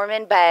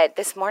performing, but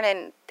this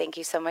morning, thank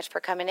you so much for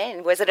coming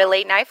in. Was it a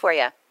late night for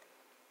you?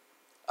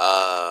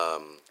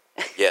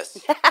 Yes.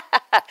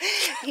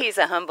 He's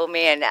a humble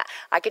man.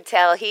 I could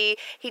tell he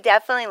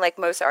definitely, like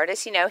most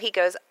artists, he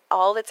goes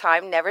all the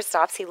time, never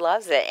stops. He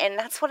loves it. And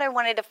that's what I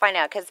wanted to find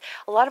out, because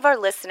a lot of our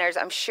listeners,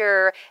 I'm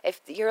sure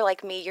if you're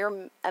like me,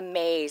 you're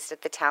amazed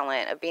at the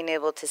talent of being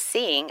able to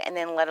sing and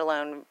then let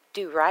alone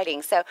do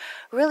writing. So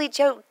really,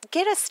 Joe,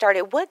 get us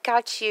started. What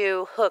got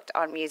you hooked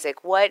on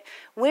music? Where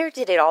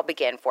did it all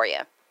begin for you?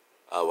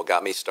 What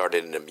got me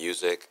started into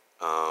music,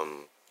 when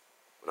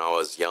I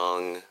was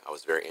young, I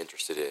was very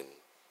interested in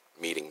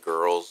meeting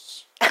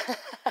girls,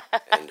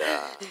 and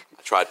I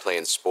tried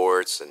playing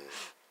sports, and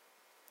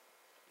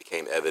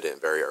became evident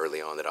very early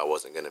on that I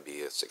wasn't going to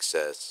be a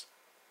success.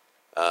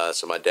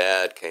 So my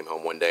dad came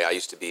home one day. I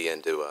used to be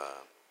into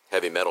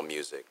heavy metal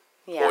music,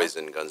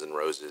 Poison, Guns N'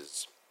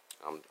 Roses.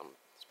 I was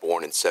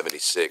born in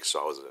 '76, so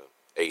I was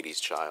a '80s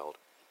child.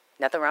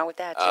 Nothing wrong with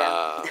that,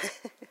 Joe.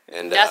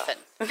 Nothing.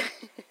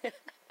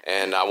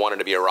 And I wanted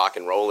to be a rock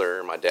and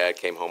roller. My dad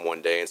came home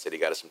one day and said he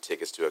got us some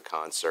tickets to a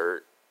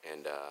concert,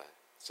 and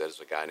said it was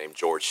a guy named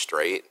George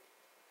Strait.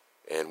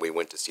 And we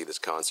went to see this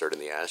concert in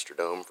the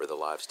Astrodome for the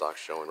livestock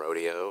show and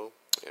rodeo.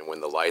 And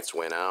when the lights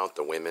went out,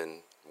 the women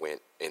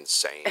went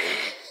insane.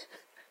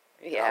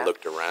 Yeah. I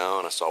looked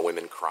around, I saw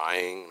women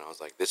crying, and I was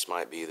like, this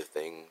might be the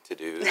thing to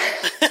do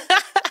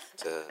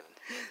to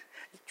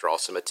draw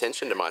some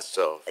attention to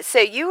myself. So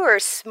you were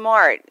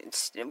smart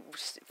from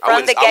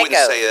the get-go. I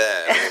wouldn't say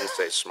that. I wouldn't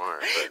say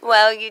smart. But,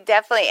 well, you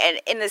definitely, and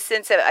in the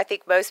sense of, I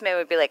think most men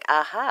would be like,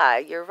 aha,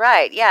 you're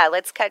right. Yeah,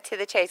 let's cut to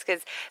the chase,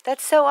 because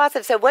that's so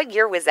awesome. So what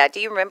year was that? Do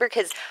you remember?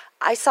 Because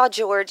I saw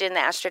George in the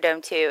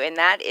Astrodome too, and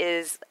that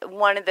is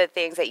one of the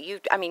things that you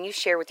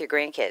share with your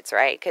grandkids,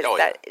 right? Because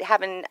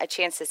having a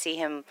chance to see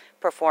him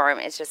perform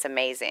is just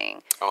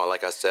amazing. Oh,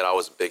 like I said, I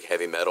was a big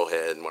heavy metal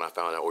head, and when I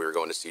found out we were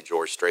going to see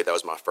George Strait, that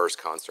was my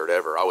first concert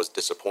ever. I was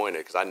disappointed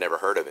because I'd never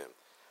heard of him.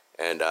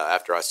 And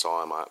after I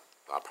saw him, I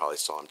probably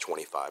saw him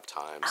 25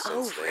 times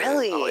since then.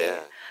 Really? Oh,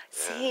 yeah.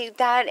 See,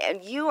 that,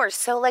 and you are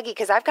so lucky,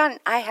 because I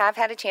have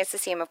had a chance to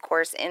see him, of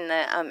course, in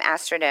the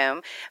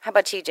Astrodome. How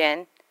about you,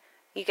 Jen?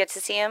 You get to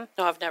see him?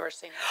 No, I've never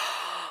seen him.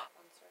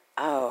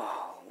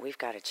 Oh, we've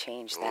got to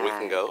change that. Well, we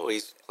can go.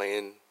 He's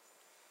playing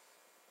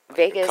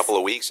Vegas. a couple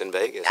of weeks in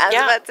Vegas. I was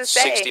about to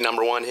say. 60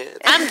 number one hits.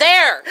 I'm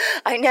there.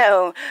 I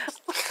know.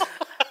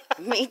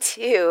 Me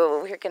too.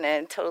 We're going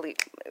to totally...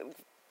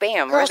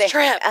 Bam. Girls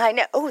trip. I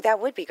know. Oh,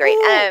 that would be great.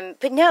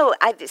 But no,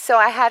 so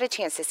I had a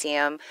chance to see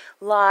him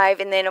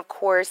live. And then, of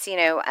course,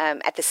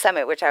 at the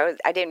Summit, which I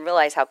didn't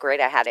realize how great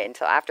I had it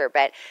until after.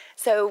 But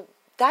so...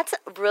 That's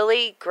a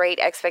really great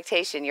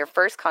expectation. Your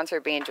first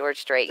concert being George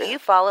Strait. You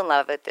fall in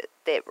love with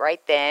it right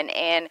then.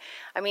 And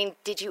I mean,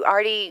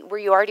 were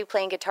you already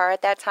playing guitar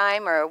at that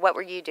time, or what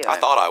were you doing? I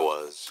thought I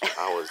was.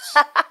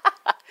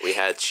 We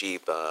had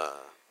cheap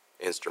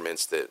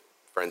instruments that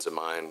friends of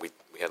mine, we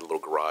had a little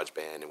garage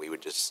band, and we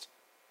would just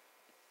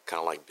kind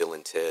of like Bill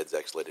and Ted's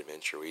Excellent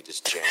Adventure. We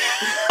just jam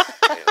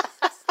and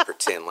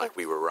pretend like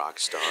we were rock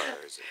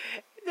stars.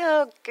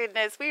 Oh,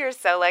 goodness. We are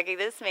so lucky.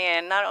 This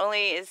man, not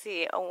only is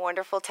he a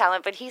wonderful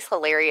talent, but he's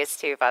hilarious,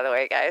 too, by the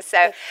way, guys.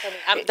 So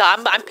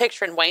I'm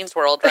picturing Wayne's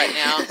World right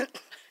now.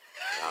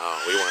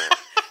 Oh, we weren't.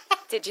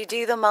 Did you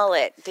do the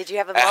mullet? Did you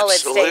have a mullet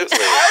stage?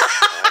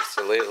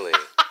 Absolutely.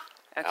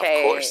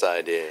 Okay. Of course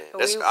I did.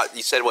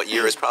 You said what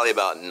year? It was probably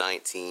about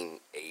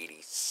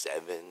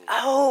 1987.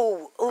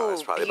 Oh,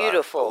 it's probably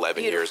beautiful. About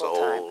 11 years time.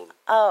 old.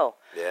 Oh.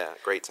 Yeah,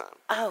 great time.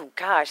 Oh,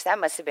 gosh, that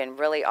must have been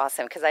really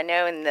awesome, because I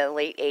know in the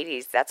late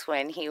 80s, that's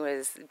when he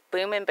was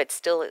booming, but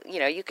still,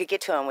 you could get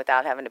to him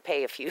without having to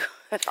pay a few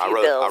bills.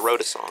 I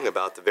wrote a song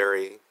about the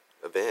very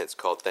event. It's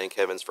called Thank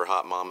Heavens for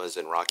Hot Mamas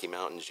and Rocky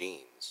Mountain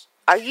Jeans.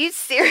 Are you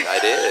serious?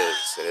 It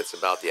is, and it's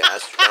about the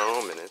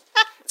Astrodome, and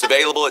it's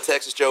available at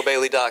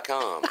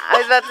TexasJoeBailey.com. I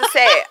was about to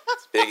say it.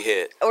 It's a big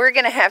hit. We're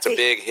going to have It's a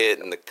big hit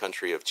in the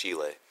country of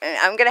Chile.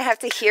 I'm going to have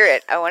to hear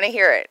it. I want to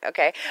hear it,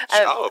 okay?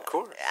 Of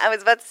course. I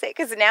was about to say,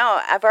 because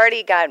now I've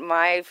already got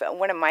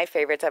one of my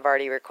favorites I've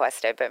already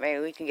requested, but maybe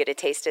we can get a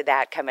taste of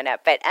that coming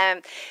up. But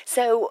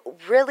so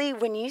really,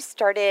 when you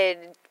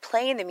started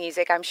playing the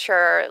music, I'm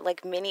sure,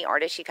 like many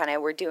artists, you kind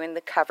of were doing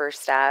the cover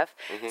stuff.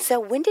 Mm-hmm. So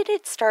when did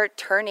it start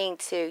turning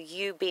to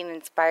you being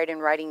inspired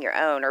and writing your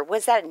own, or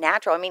was that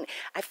natural? I mean,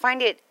 I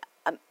find it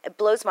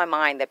blows my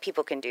mind that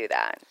people can do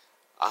that.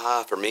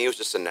 For me, it was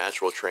just a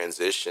natural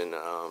transition.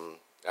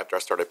 After I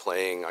started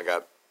playing, I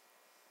got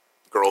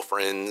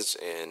girlfriends,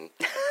 and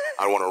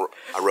I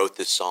wrote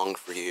this song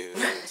for you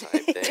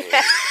type thing.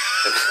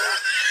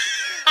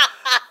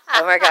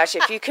 Oh my gosh,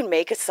 if you can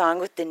make a song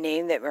with the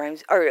name that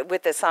rhymes, or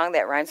with a song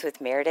that rhymes with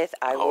Meredith,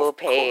 I will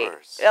pay.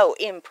 Course. Oh,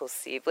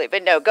 impossibly.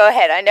 But no, go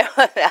ahead. I know.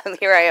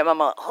 Here I am. I'm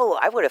like,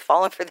 I would have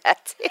fallen for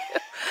that too.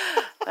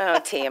 Oh,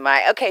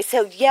 TMI. Okay,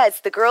 so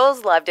yes, the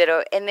girls loved it.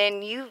 And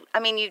then you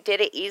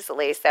did it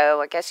easily.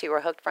 So I guess you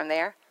were hooked from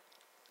there?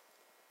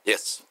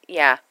 Yes.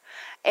 Yeah.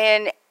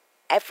 And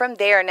from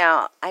there,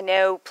 now, I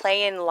know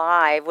playing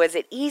live, was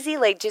it easy,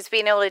 like just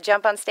being able to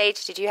jump on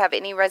stage? Did you have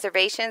any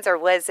reservations, or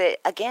was it,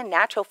 again,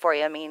 natural for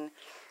you? I mean,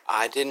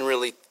 I didn't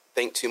really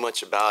think too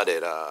much about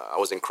it. I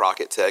was in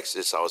Crockett,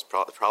 Texas. I was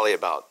probably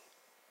about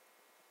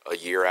a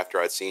year after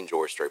I'd seen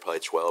George Strait, probably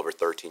 12 or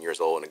 13 years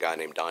old, and a guy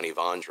named Donnie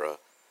Vondra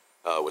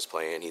was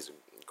playing. He's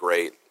a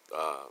great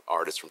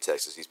artist from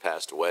Texas. He's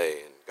passed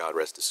away, and God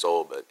rest his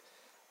soul, but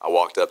I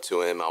walked up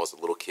to him. I was a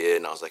little kid,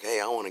 and I was like, hey,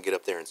 I want to get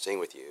up there and sing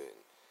with you. And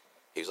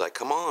he was like,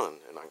 come on.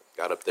 And I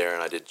got up there,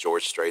 and I did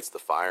George Strait's The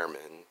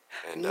Fireman.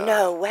 And,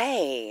 no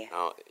way.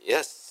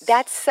 Yes.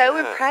 That's so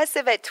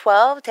impressive at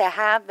 12 to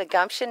have the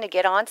gumption to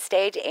get on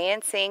stage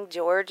and sing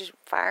George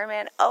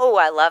Fireman. Oh,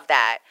 I love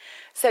that.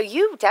 So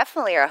you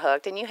definitely are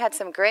hooked, and you had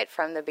some grit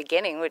from the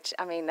beginning, which,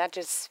 I mean, that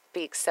just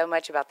speaks so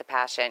much about the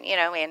passion. You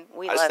know, and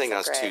we love some grit.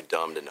 I just think I was too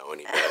dumb to know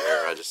any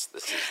better.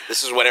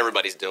 This is what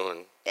everybody's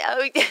doing.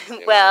 Oh,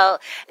 well,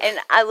 and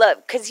I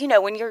love, because,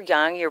 when you're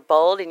young, you're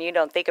bold, and you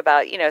don't think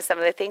about, some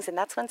of the things, and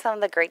that's when some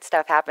of the great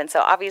stuff happens. So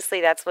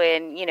obviously that's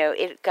when,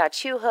 it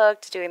got you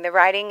hooked doing the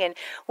writing. And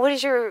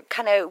what's your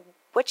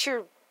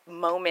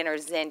moment or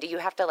zen? Do you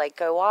have to like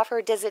go off,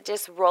 or does it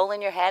just roll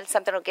in your head?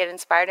 Something will get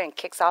inspired and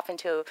kicks off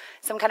into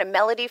some kind of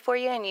melody for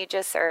you, and you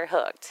just are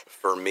hooked.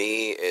 For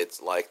me,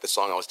 it's like the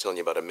song I was telling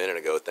you about a minute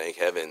ago, Thank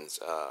Heavens.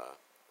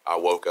 I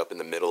woke up in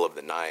the middle of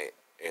the night,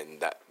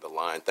 and the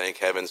line, Thank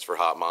Heavens for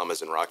Hot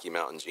Mamas and Rocky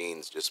Mountain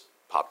Jeans, just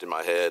popped in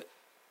my head.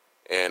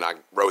 And I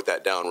wrote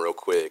that down real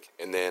quick,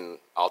 and then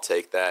I'll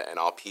take that and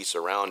I'll piece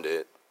around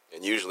it.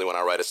 And usually when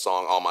I write a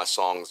song, all my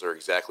songs are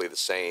exactly the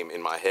same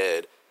in my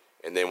head.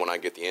 And then when I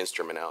get the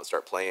instrument out and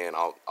start playing,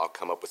 I'll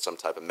come up with some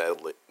type of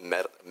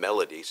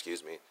melody,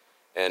 excuse me.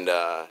 And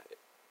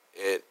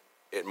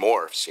it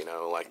morphs, you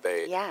know, like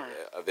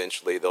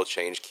eventually they'll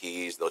change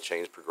keys, they'll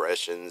change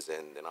progressions,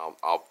 and then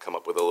I'll come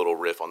up with a little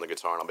riff on the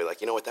guitar, and I'll be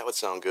like, you know what, that would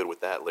sound good with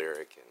that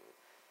lyric.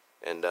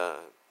 And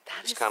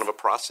it's kind of a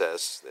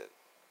process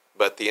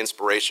but the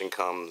inspiration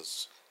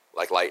comes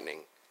like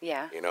lightning.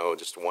 Yeah. You know,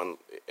 just one,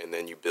 and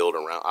then I build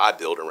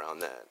around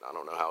that. I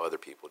don't know how other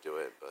people do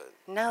it, but.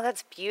 No,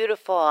 that's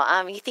beautiful.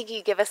 You think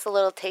you give us a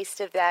little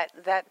taste of that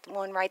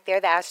one right there,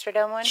 the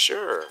Astrodome one?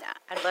 Sure. Yeah,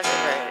 I'd love to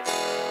hear it.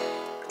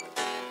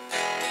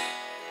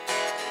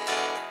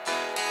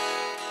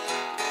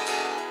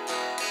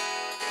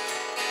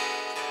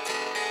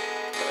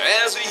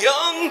 As a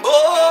young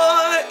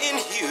boy in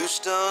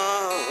Houston,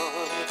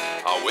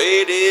 I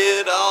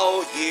waited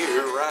all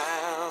year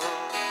round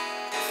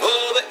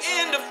for the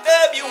end of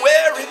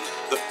February,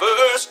 the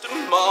 1st of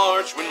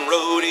March, when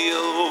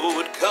rodeo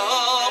would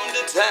come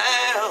to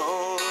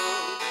town.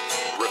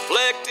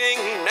 Reflecting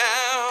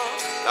now,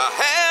 I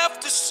have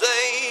to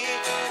say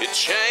it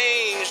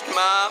changed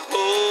my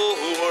whole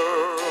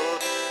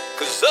world.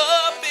 'Cause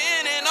up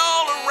in and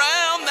all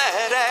around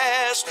that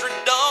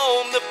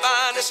Astrodome, the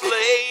finest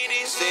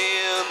ladies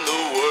in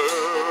the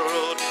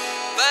world.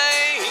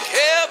 Thank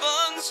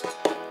heavens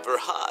for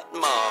hot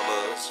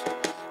mamas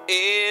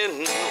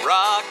in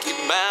Rocky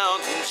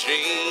Mountain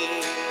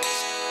jeans.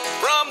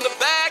 From the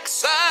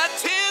backside,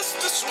 'tis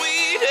the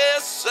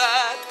sweetest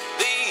sight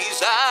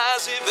these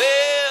eyes have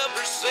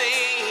ever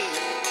seen.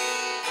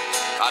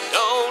 I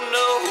don't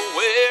know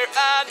where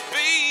I'd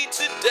be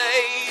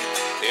today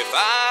if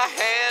I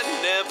had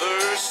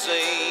never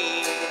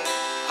seen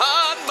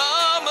hot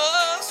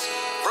mamas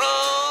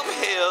from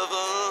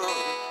heaven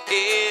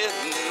in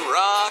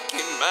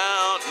Rocky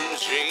Mountain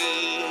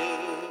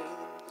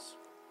jeans.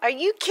 Are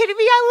you kidding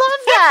me? I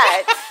love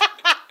that.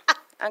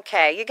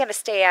 Okay, you're going to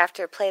stay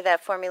after, play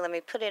that for me. Let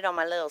me put it on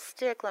my little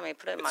stick. Let me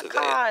put it in my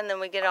car, and then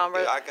we get on.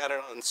 I got it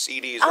on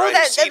CDs. Oh, right?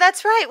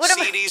 that's right. What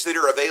CDs that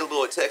are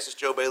available at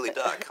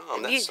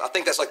TexasJoeBailey.com. I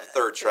think that's like the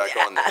third track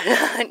on there.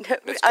 No,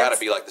 it's got to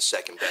be like the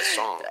second best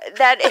song.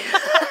 That is.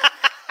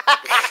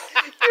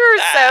 You're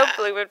so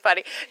blooming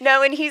funny.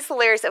 No, and he's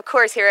hilarious. Of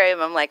course, here I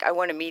am. I'm like, I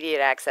want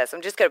immediate access.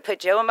 I'm just going to put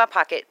Joe in my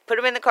pocket, put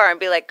him in the car, and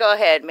be like, go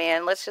ahead,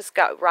 man. Let's just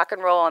go rock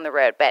and roll on the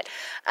road. But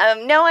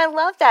no, I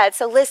love that.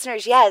 So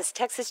listeners, yes,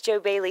 Texas Joe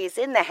Bailey is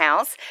in the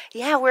house.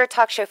 Yeah, we're a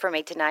talk show for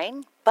me tonight.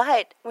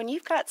 But when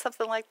you've got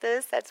something like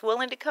this that's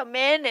willing to come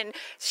in and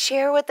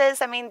share with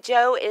us, I mean,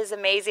 Joe is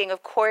amazing.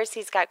 Of course,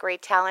 he's got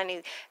great talent.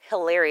 He's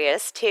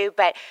hilarious, too.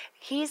 But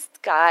he's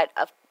got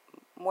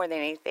more than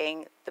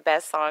anything, the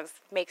best songs,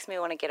 makes me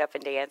want to get up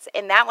and dance.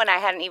 And that one I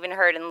hadn't even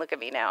heard, and look at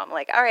me now. I'm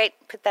like, all right,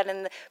 put that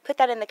in the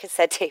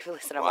cassette tape.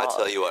 Listen to them all. I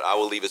tell you what, I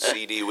will leave a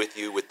CD with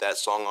you with that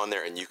song on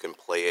there, and you can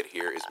play it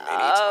here as many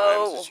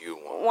times as you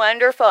want.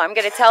 Wonderful. I'm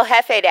going to tell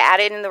Hefe to add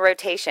it in the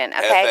rotation.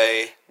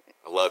 Okay.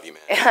 Hefe, I love you,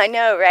 man. I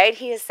know, right?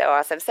 He is so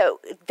awesome.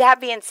 So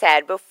that being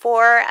said,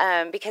 before,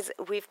 because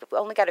we've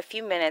only got a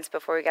few minutes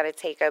before we got to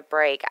take a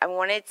break, I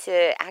wanted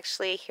to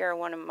actually hear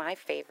one of my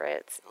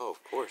favorites. Oh,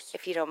 of course.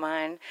 If you don't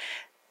mind.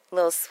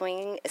 Little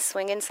swinging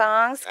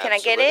songs. Can absolutely, I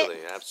get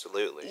it?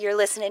 Absolutely. You're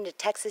listening to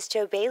Texas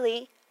Joe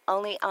Bailey,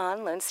 only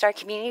on Lone Star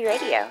Community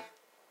Radio.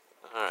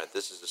 All right,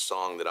 this is a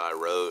song that I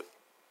wrote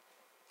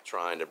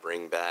trying to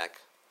bring back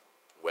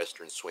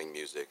Western swing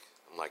music.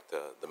 I'm like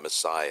the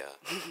messiah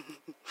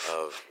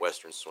of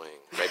Western swing.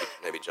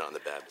 Maybe John the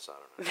Baptist, I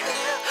don't know.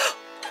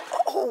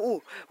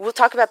 Oh, we'll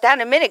talk about that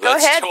in a minute. Go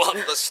ahead.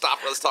 Let's stop.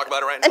 Let's talk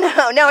about it right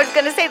now. No, I was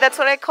going to say that's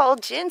what I call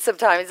Jen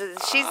sometimes.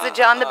 She's the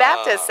John the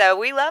Baptist, so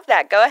we love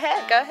that. Go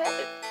ahead.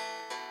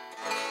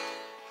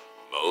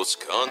 Most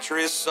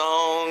country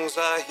songs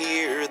I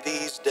hear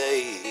these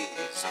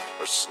days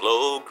are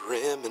slow,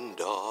 grim, and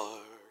dark.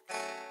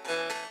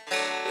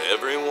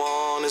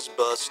 Everyone is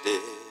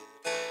busted,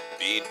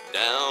 beat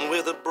down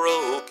with a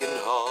broken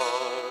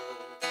heart.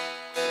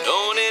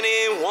 Don't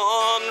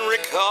anyone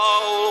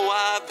recall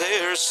why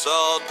there's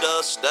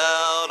sawdust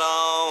out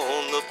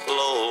on the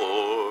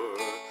floor?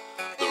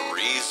 The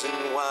reason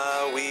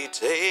why we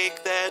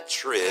take that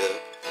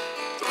trip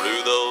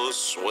through those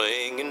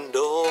swinging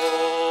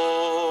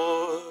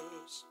doors.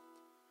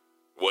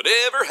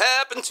 Whatever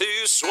happened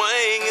to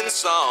swinging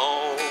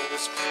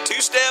songs?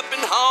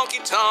 Two-stepping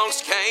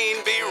honky-tonks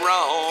can't be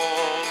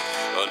wrong.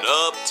 An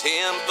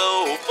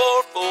up-tempo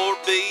 4/4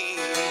 beat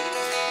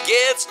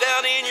gets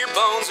down in your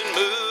bones and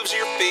moves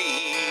your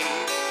feet.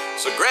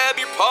 So grab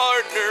your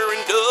partner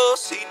and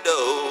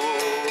do-si-do.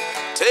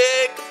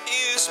 Take a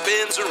few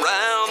spins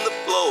around the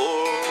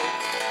floor.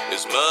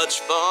 As much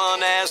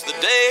fun as the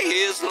day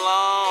is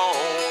long.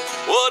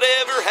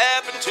 Whatever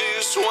happened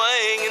to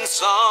swinging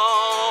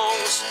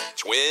songs?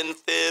 Twin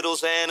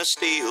fiddles and a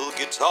steel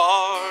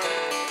guitar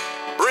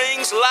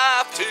brings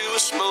life to a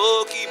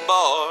smoky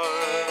bar.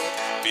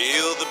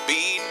 Feel the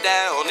beat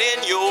down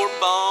in your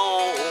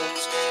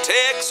bones.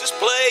 Texas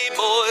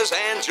Playboys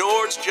and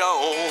George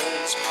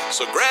Jones.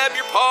 So grab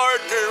your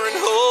partner and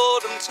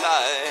hold 'em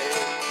tight.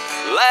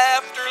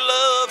 Laughter,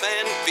 love,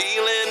 and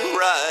feeling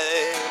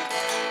right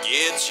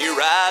gets you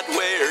right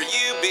where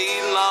you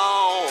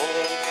belong.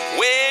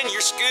 When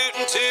you're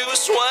scooting to a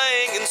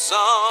swinging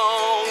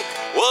song.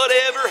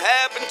 Whatever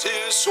happened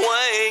to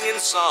swinging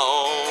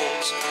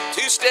songs?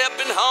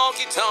 Two-stepping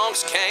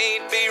honky-tonks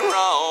can't be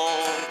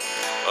wrong.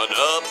 An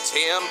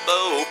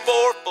up-tempo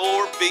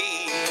 4/4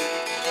 beat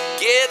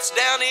gets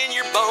down in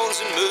your bones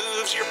and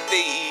moves your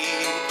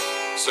feet.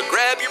 So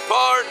grab your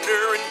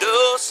partner and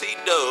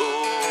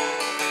do-si-do.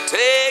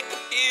 Take a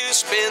few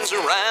spins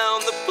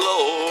around the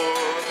floor.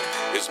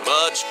 As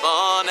much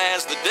fun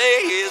as the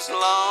day is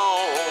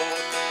long.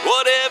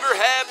 Whatever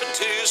happened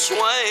to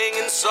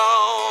swinging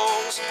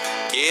songs?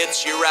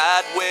 Gets you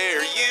right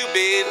where you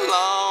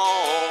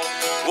belong.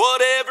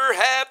 Whatever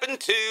happened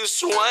to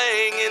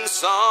swinging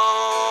songs?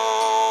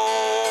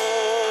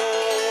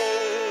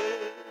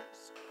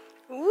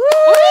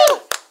 Woo!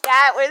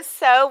 That was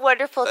so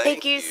wonderful.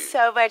 Thank you you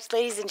so much,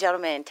 ladies and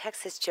gentlemen.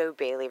 Texas Joe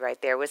Bailey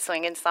right there with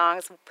Swinging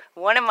Songs.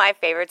 One of my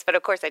favorites, but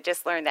of course I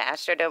just learned the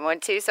Astrodome one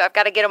too, so I've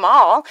got to get them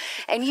all.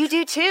 And you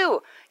do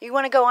too. You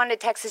want to go on to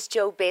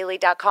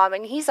TexasJoeBailey.com,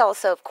 and he's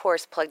also, of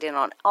course, plugged in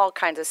on all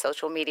kinds of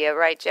social media,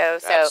 right, Joe?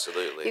 So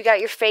Absolutely. You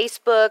got your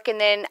Facebook, and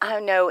then, I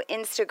know,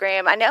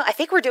 Instagram. I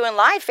think we're doing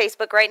live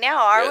Facebook right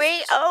now, are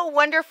we? Oh,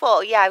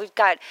 wonderful. Yeah, we've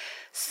got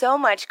so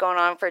much going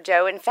on for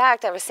Joe. In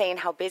fact, I was saying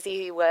how busy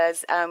he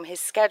was, his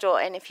schedule,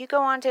 and if you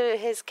go onto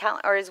his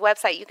his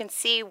website, you can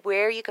see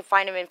where you can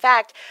find him. In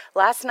fact,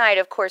 last night,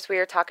 of course, we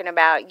were talking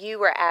about you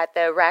were at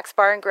the Rax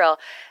Bar and Grill,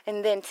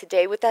 and then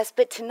today with us.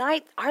 But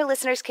tonight, our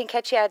listeners can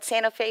catch you at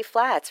Santa Fe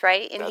Flats,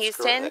 right, in That's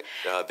Houston?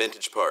 Correct.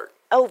 Vintage Park.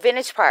 Oh,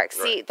 Vintage Park.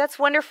 See, Right. that's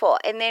wonderful.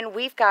 And then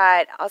we've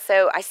got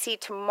also, I see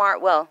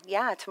tomorrow,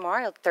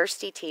 tomorrow,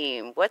 Thirsty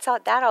Team. What's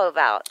that all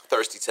about?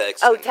 Thirsty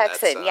Texan. Oh,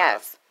 Texan,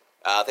 yes.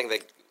 I think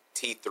they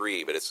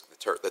T3, but it's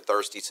the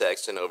Thirsty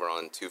Texan over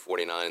on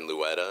 249 in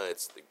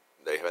Louetta.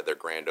 They have their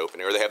grand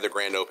opening, or they have their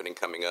grand opening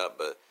coming up,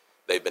 but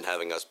they've been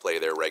having us play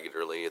there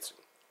regularly. It's a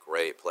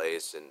great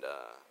place, and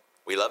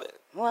we love it.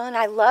 Well, and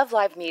I love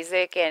live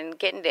music and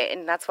getting to,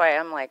 and that's why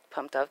I'm like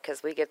pumped up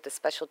because we get the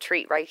special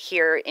treat right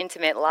here,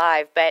 intimate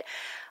live. But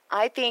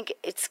I think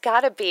it's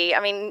got to be,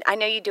 I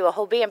know you do a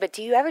whole band, but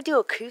do you ever do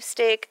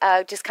acoustic,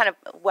 just kind of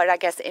what I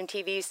guess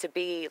MTV used to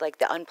be like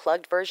the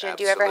unplugged version?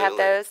 Absolutely. Do you ever have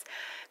those?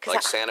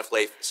 Like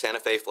Santa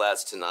Fe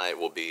Flats tonight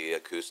will be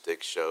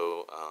acoustic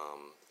show,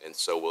 and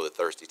so will the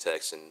Thirsty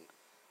Texan.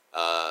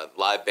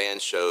 Live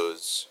band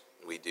shows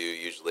we do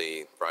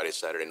usually Friday,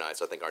 Saturday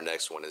nights. I think our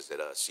next one is at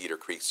Cedar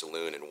Creek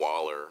Saloon in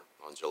Waller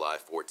on July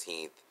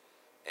 14th,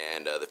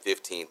 and the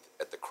 15th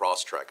at the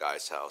Crosstrack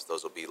Ice House.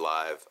 Those will be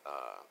live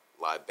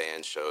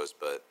band shows,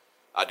 but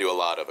I do a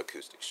lot of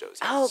acoustic shows.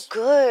 Yes. Oh,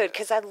 good,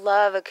 because I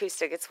love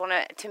acoustic. It's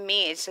to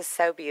me, it's just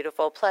so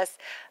beautiful. Plus,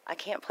 I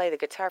can't play the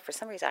guitar. For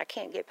some reason, I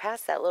can't get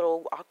past that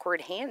little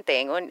awkward hand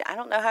thing. I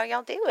don't know how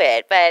y'all do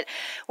it. But,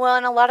 well,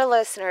 and a lot of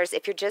listeners,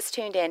 if you're just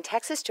tuned in,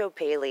 Texas Joe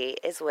Bailey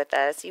is with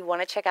us. You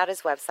want to check out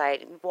his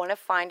website. You want to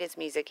find his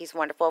music. He's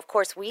wonderful. Of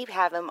course, we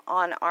have him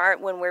on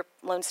when we're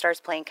Lone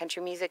Stars playing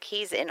country music.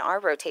 He's in our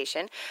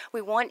rotation.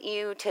 We want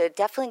you to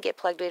definitely get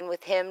plugged in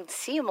with him,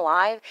 see him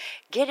live,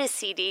 get his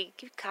CD.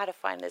 You've got to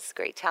find this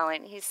great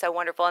talent. He's so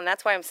wonderful, and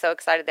that's why I'm so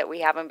excited that we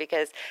have him,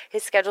 because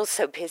his schedule's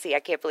so busy. I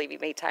can't believe he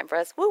made time for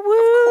us. Woo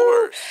woo! Of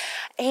course.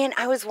 And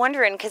I was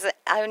wondering, because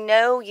I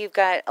know you've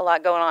got a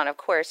lot going on. Of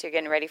course, you're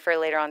getting ready for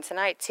later on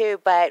tonight too.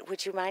 But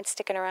would you mind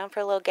sticking around for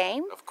a little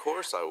game? Of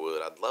course I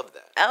would. I'd love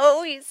that.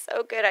 Oh, he's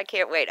so good. I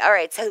can't wait. All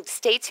right, so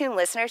stay tuned,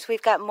 listeners.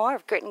 We've got more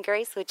of Grit and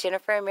Grace with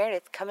Jennifer and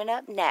Meredith coming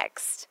up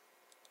next.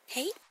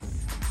 Hey.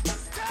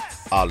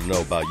 I don't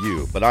know about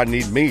you, but I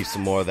need me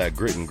some more of that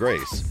Grit and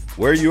Grace.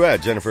 Where are you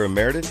at, Jennifer and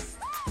Meredith?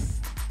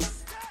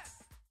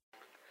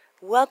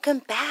 Welcome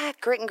back,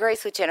 Grit and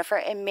Grace with Jennifer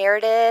and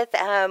Meredith.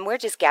 We're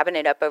just gabbing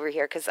it up over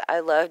here because I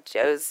love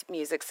Joe's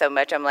music so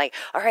much. I'm like,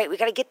 all right, we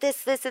got to get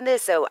this, and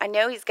this. So I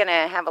know he's going to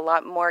have a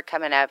lot more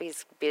coming up.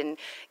 He's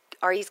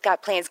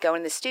got plans going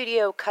in the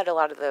studio, cut a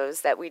lot of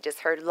those that we just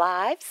heard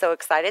live. So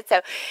excited.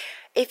 So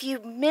if you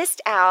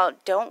missed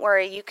out, don't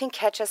worry. You can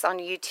catch us on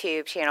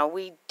YouTube channel.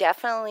 We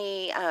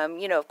definitely,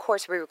 of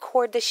course, we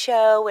record the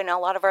show, and a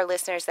lot of our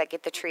listeners that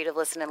get the treat of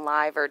listening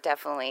live are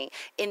definitely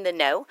in the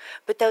know.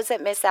 But those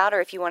that miss out,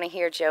 or if you want to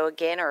hear Joe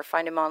again or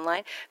find him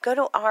online, go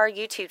to our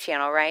YouTube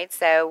channel, right?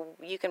 So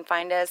you can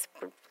find us.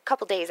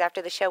 couple days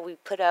after the show, we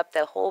put up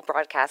the whole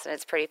broadcast, and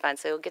it's pretty fun.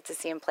 So you'll get to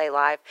see him play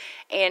live.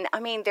 And I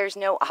mean, there's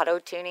no auto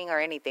tuning or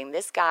anything.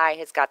 This guy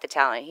has got the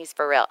talent. He's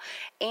for real,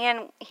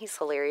 and he's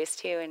hilarious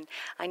too. And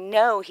I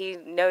know he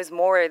knows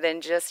more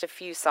than just a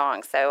few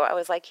songs. So I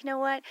was like, you know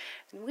what?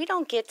 We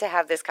don't get to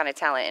have this kind of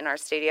talent in our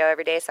studio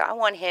every day. So I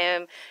want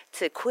him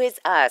to quiz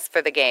us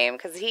for the game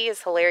because he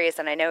is hilarious,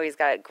 and I know he's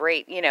got a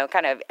great,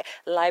 kind of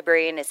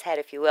library in his head,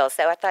 if you will.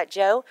 So I thought,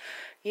 Joe,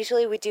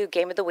 usually we do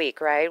Game of the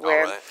Week, right?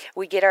 Where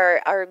we get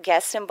our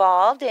guests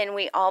involved and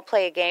we all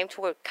play a game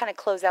to kind of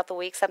close out the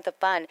week, something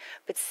fun.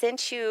 But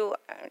since you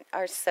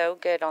are so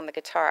good on the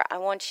guitar, I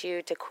want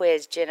you to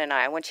quiz Jen and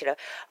I. I want you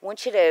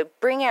to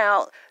bring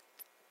out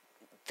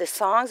the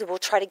songs, and we'll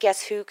try to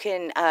guess who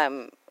can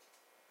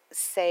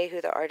say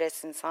who the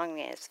artist and song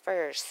is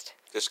first.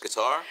 Just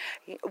guitar?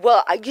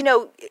 Well,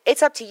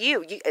 it's up to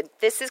you.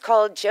 This is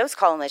called Joe's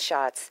Calling the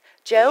Shots.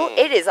 Joe,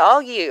 it is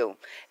all you.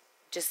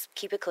 Just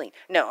keep it clean.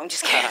 No, I'm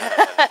just kidding.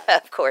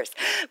 Of course.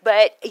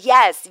 But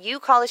yes, you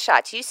call the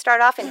shots. You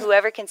start off, and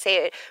whoever can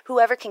say it,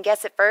 whoever can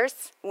guess it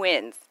first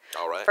wins.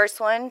 All right. First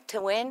one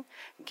to win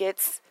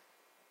gets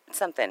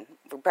something.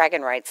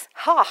 Bragging rights.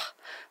 Ha!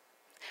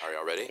 Are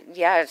y'all ready?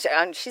 Yeah,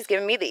 she's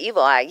giving me the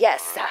evil eye.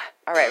 Yes.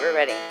 All right, we're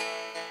ready.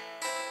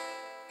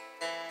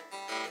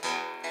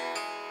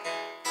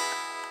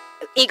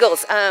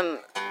 Eagles.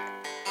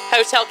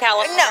 Hotel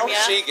California. No.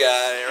 She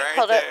got it right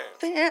Hold there.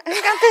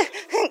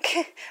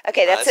 up.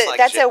 Okay,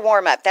 that's a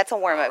warm up. That's a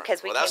warm up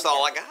because Well, that's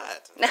all I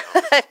got.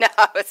 No,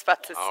 I was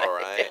about to say. All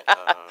right.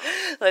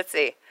 Let's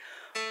see.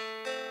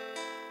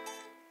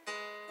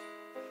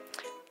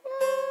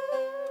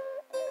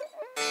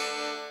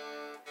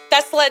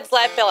 That's Led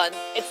Zeppelin.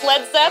 It's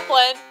Led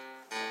Zeppelin.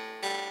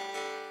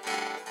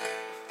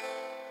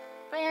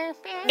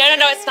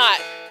 No, it's not.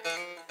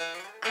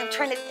 I'm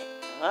trying to.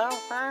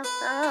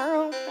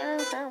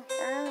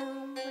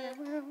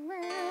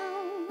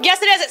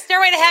 Yes, it is. It's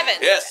Stairway to Heaven.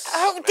 Yes.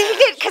 Oh, dang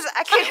it! Because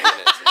I can't.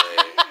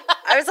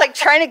 I was like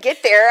trying to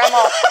get there. I'm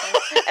all,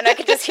 and I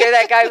could just hear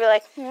that guy be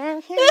like,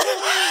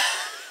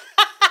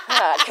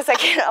 because I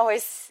can't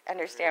always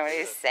understand what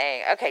he's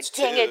saying. Okay,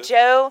 dang it,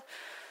 Joe.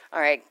 All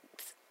right,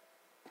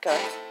 go.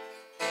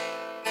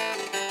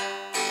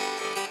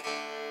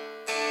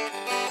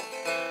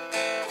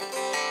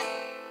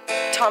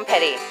 Tom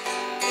Petty.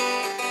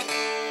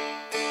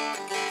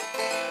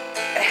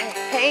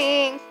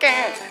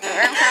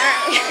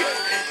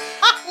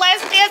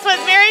 Let's Dance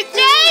with Mary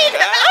Jane.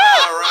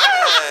 All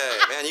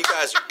right. Man, you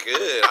guys are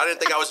good. I didn't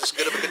think I was this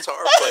good of a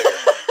guitar player.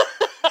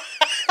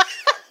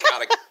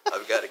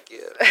 I've got to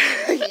give.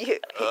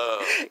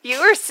 You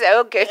are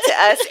so good to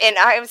us, and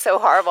I am so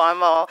horrible.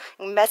 I'm all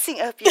messing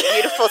up your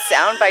beautiful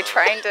sound by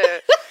trying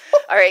to...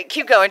 All right,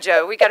 keep going,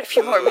 Joe. We got a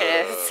few more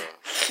minutes.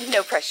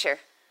 No pressure.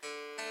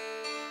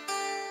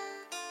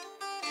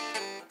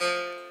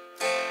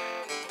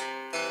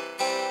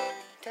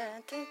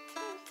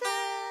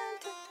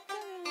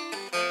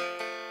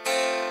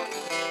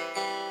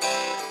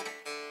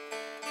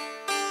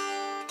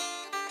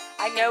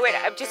 I know it.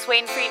 I'm just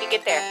waiting for you to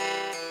get there.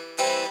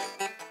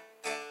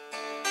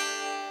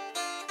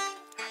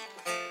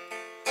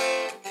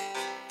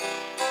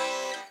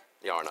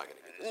 Y'all are not going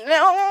to get this.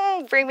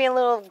 No,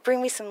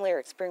 bring me some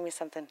lyrics. Bring me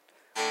something.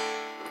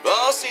 We've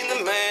all seen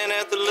the man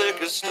at the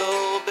liquor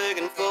store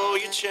begging for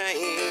your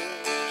change.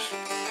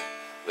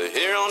 The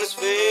hair on his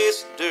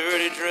face,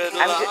 dirty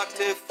dreadlocked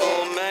it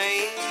for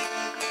me.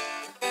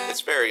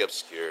 It's very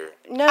obscure.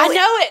 No, I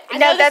know it. I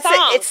know the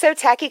song. It's so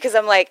tacky because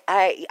I'm like,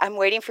 I'm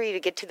waiting for you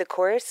to get to the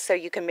chorus so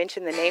you can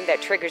mention the name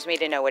that triggers me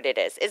to know what it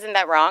is. Isn't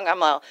that wrong?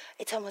 I'm all,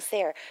 it's almost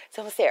there. It's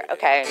almost there.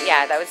 Okay,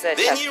 yeah, that was a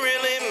Then you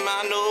really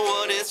might know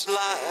what it's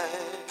like.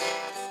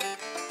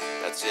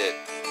 That's it.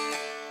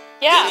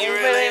 Yeah. Then you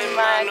really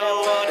might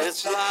know what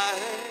it's like.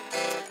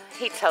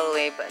 He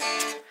totally, but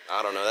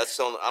I don't know.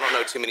 I don't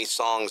know too many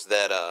songs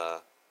that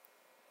I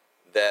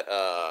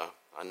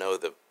know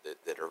that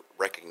are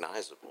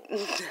recognizable.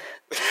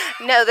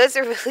 no, those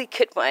are really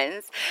good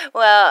ones.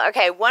 Well,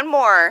 okay, one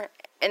more,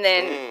 and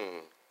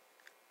then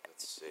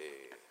Let's see.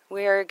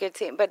 we're a good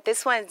team. But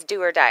this one's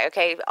do or die.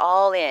 Okay,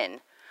 all in.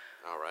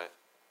 All right.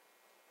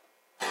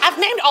 I've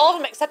named all of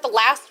them except the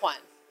last one.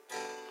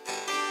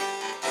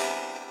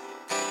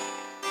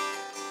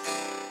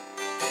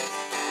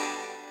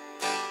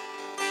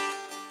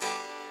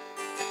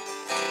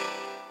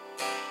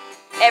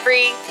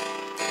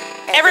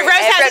 Every rose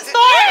has its thorn.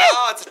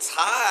 Oh, it's a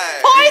tie.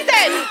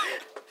 Poison.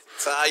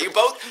 Tie. You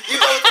both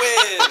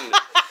win.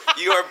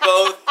 You are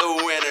both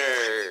the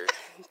winner.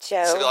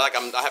 Joe. It's like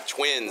I have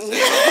twins.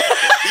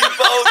 You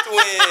both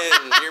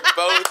win. You're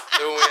both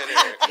the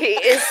winner. He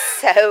is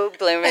so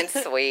blooming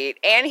sweet,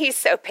 and he's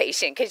so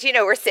patient because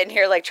we're sitting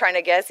here like trying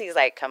to guess. He's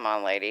like, "Come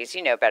on, ladies,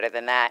 you know better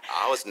than that."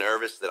 I was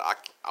nervous that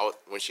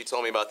when she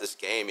told me about this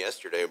game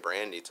yesterday,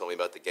 Brandy told me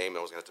about the game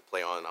I was going to have to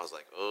play on, and I was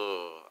like,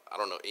 "Oh, I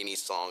don't know any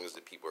songs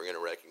that people are going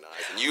to recognize."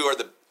 And you are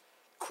the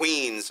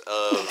queens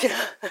of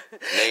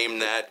name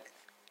that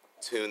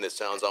tune that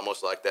sounds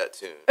almost like that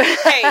tune.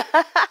 Hey,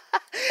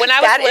 when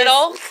I was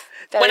little,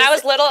 When I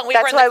was little and we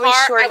were in the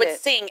car, I would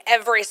sing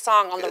every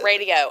song on the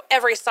radio,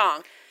 every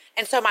song.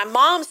 And so my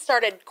mom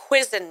started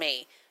quizzing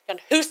me.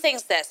 Who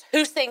sings this?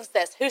 Who sings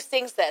this? Who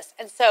sings this?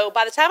 And so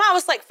by the time I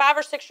was like 5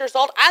 or 6 years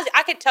old,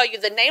 I could tell you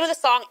the name of the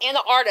song and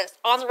the artist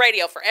on the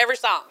radio for every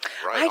song.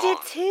 I did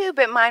too,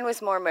 but mine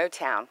was more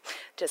Motown.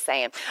 Just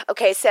saying.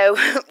 Okay, so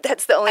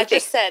that's the only thing. I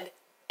just said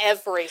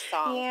every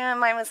song. Yeah,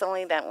 mine was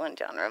only that one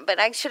genre, but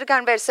I should have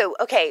gone better. So,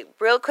 okay,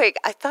 real quick,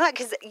 I thought,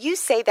 because you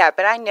say that,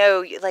 but I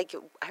know, like,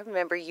 I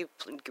remember you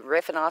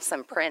riffing off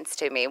some Prince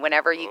to me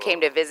whenever you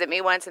came to visit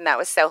me once, and that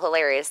was so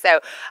hilarious.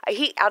 So,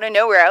 he, out of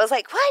nowhere, I was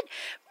like, what?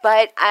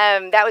 But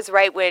that was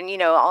right when, you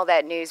know, all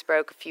that news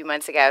broke a few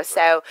months ago.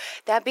 So,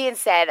 that being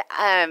said,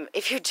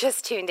 if you're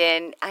just tuned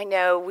in, I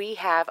know we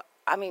have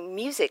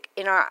music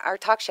in our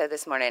talk show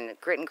this morning,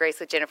 Grit and Grace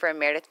with Jennifer and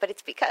Meredith, but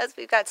it's because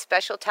we've got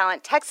special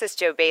talent, Texas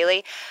Joe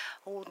Bailey,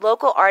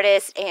 local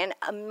artist and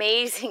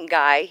amazing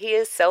guy. He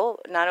is so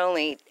not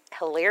only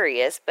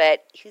hilarious,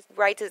 but he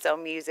writes his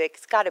own music.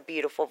 He's got a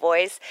beautiful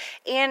voice,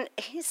 and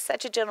he's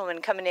such a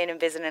gentleman coming in and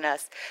visiting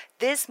us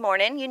this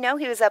morning. You know,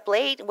 he was up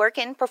late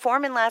working,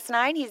 performing last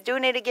night. He's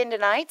doing it again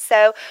tonight,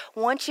 so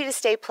want you to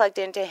stay plugged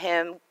into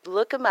him.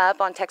 Look him up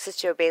on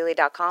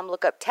TexasJoeBailey.com.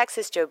 Look up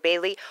Texas Joe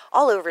Bailey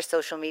all over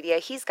social media.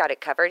 He's got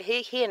it covered.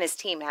 He and his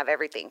team have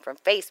everything from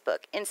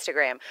Facebook,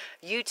 Instagram,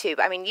 YouTube.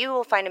 I mean, you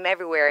will find him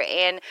everywhere,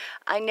 and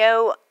I know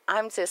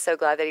I'm just so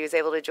glad that he was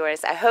able to join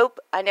us.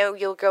 I know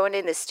you'll go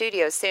into the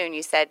studio soon,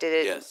 you said.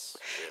 Yes.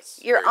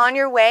 You're on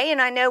your way,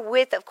 and I know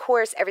with, of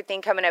course,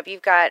 everything coming up,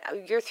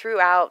 you're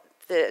throughout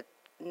the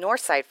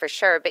north side for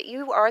sure, but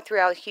you are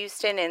throughout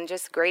Houston and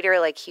just greater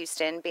like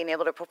Houston, being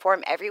able to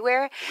perform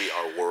everywhere. We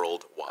are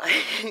worldwide.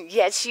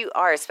 Yes, you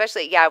are,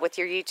 especially, with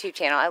your YouTube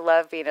channel. I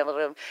love being able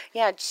to,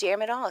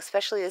 jam it all,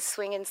 especially the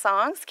swinging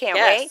songs. Can't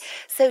wait.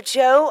 So,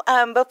 Joe,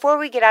 before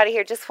we get out of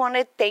here, just want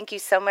to thank you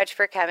so much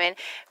for coming.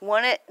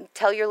 Want to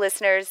tell your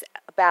listeners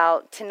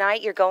about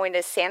tonight. You're going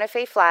to Santa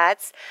Fe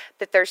Flats,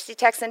 the Thirsty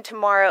Texan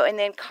tomorrow, and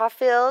then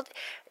Caulfield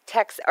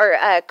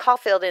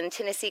in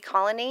Tennessee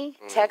Colony,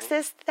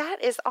 Texas.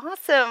 That is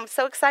awesome.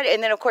 So excited.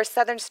 And then, of course,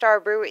 Southern Star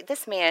Brewery.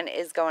 This man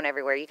is going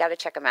everywhere. You got to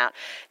check him out.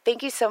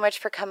 Thank you so much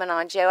for coming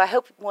on, Joe. I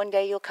hope one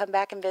day you'll come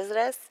back and visit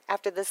us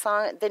after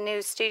the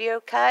new studio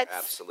cuts.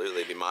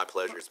 Absolutely. It'd be my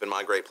pleasure. It's been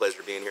my great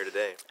pleasure being here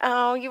today.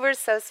 Oh, you were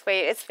so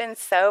sweet. It's been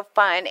so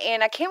fun.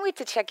 And I can't wait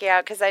to check you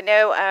out because I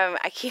know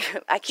I keep.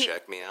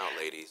 Check me out,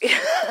 ladies.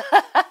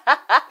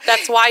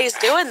 That's why he's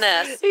doing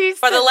this.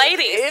 For the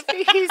ladies.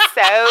 He's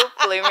so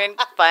blooming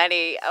funny.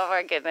 Oh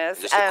my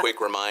goodness. Just a quick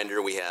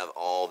reminder, we have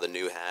all the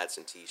new hats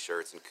and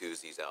t-shirts and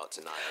koozies out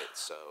tonight.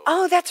 So.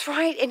 Oh, that's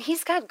right. And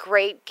he's got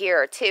great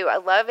gear too. I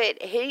love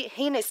it. He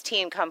and his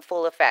team come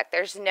full effect.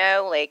 There's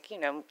no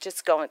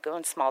just going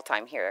small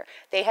time here.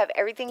 They have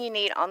everything you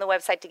need on the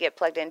website to get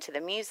plugged into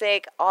the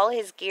music, all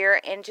his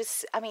gear, and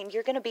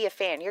you're going to be a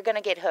fan. You're going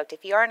to get hooked.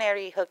 If you aren't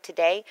already hooked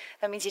today,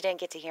 that means you didn't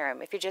get to hear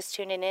him. If you're just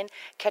tuning in,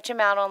 catch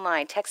him out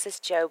online. Texas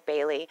Joe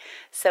Bailey.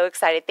 So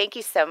excited. Thank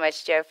you so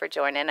much, Joe, for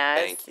joining us.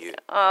 Thank you.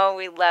 Oh,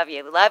 we love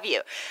you. Love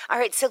you. All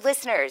right, so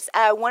listeners,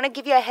 I want to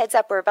give you a heads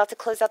up. We're about to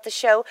close out the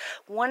show.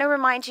 Want to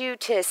remind you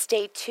to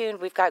stay tuned.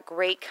 We've got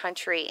great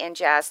country and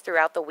jazz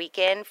throughout the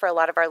weekend for a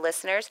lot of our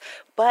listeners.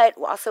 But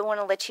we also want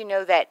to let you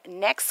know that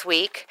next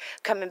week,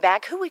 coming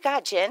back, who we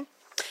got, Jen?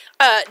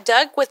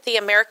 Doug with the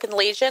American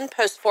Legion,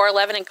 Post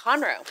 411 in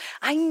Conroe.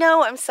 I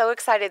know. I'm so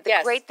excited. The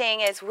great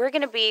thing is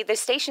the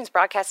station's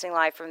broadcasting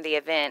live from the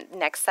event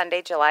next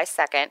Sunday, July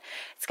 2nd.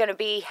 It's going to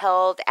be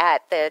held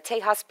at the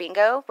Tejas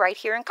Bingo right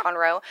here in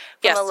Conroe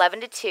from 11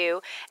 to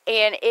 2.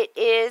 And it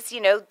is,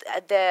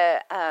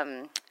 the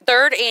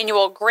third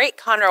annual Great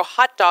Conroe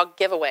Hot Dog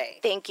Giveaway.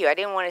 Thank you. I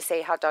didn't want to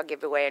say hot dog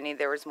giveaway. I knew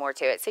there was more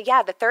to it. So,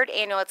 the third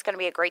annual, it's going to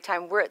be a great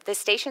time. The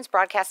station's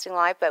broadcasting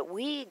live, but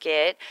we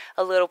get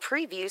a little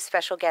preview.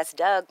 Special guest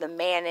Doug, the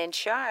man in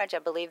charge, I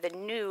believe the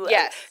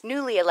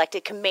newly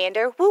elected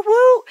commander,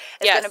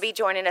 is going to be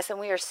joining us, and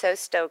we are so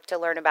stoked to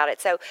learn about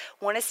it. So,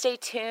 want to stay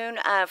tuned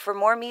for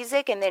more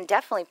music, and then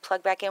definitely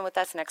plug back in with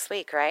us next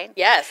week, right?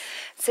 Yes.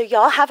 So,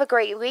 y'all have a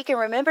great week, and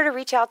remember to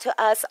reach out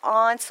to us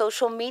on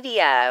social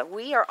media.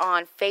 We are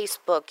on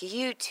Facebook,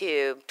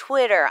 YouTube,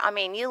 Twitter.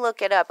 You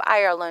look it up,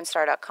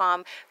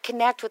 irlonestar.com.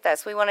 Connect with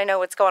us. We want to know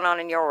what's going on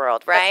in your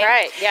world, right?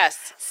 That's right,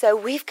 yes. So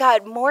we've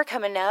got more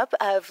coming up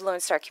of Lone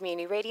Star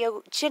Community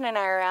Radio. Jen and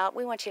I are out.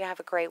 We want you to have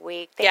a great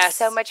week. Thank you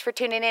so much for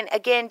tuning in.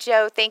 Again,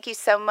 Joe, thank you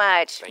so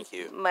much. Thank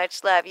you.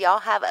 Much love.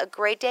 Y'all have a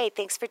great day.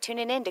 Thanks for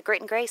tuning in to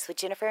Grit and Grace with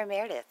Jennifer and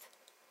Meredith.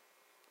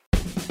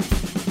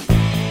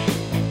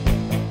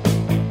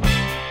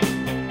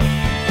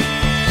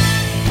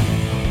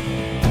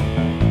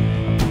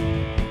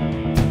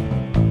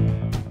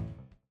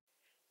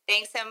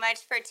 Thanks so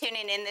much for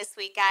tuning in this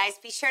week, guys.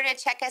 Be sure to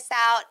check us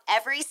out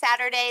every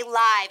Saturday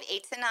live,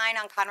 8 to 9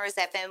 on Conroe's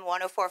FM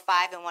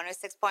 104.5 and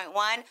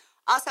 106.1.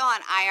 Also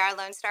on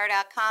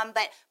irlonestar.com.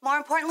 But more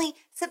importantly,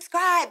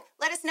 subscribe.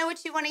 Let us know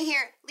what you want to hear.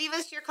 Leave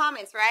us your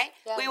comments, right?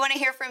 Yeah. We want to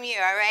hear from you,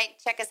 all right?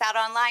 Check us out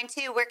online,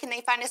 too. Where can they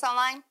find us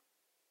online?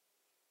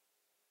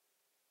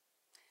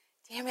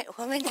 Damn it,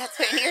 woman, that's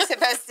what you're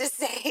supposed to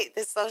say.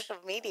 This social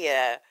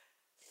media.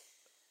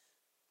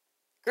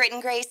 Grit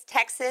and Grace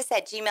Texas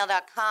at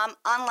gmail.com.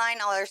 Online,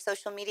 all our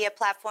social media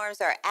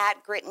platforms are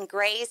at Grit and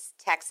Grace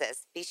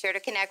Texas. Be sure to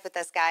connect with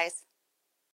us, guys.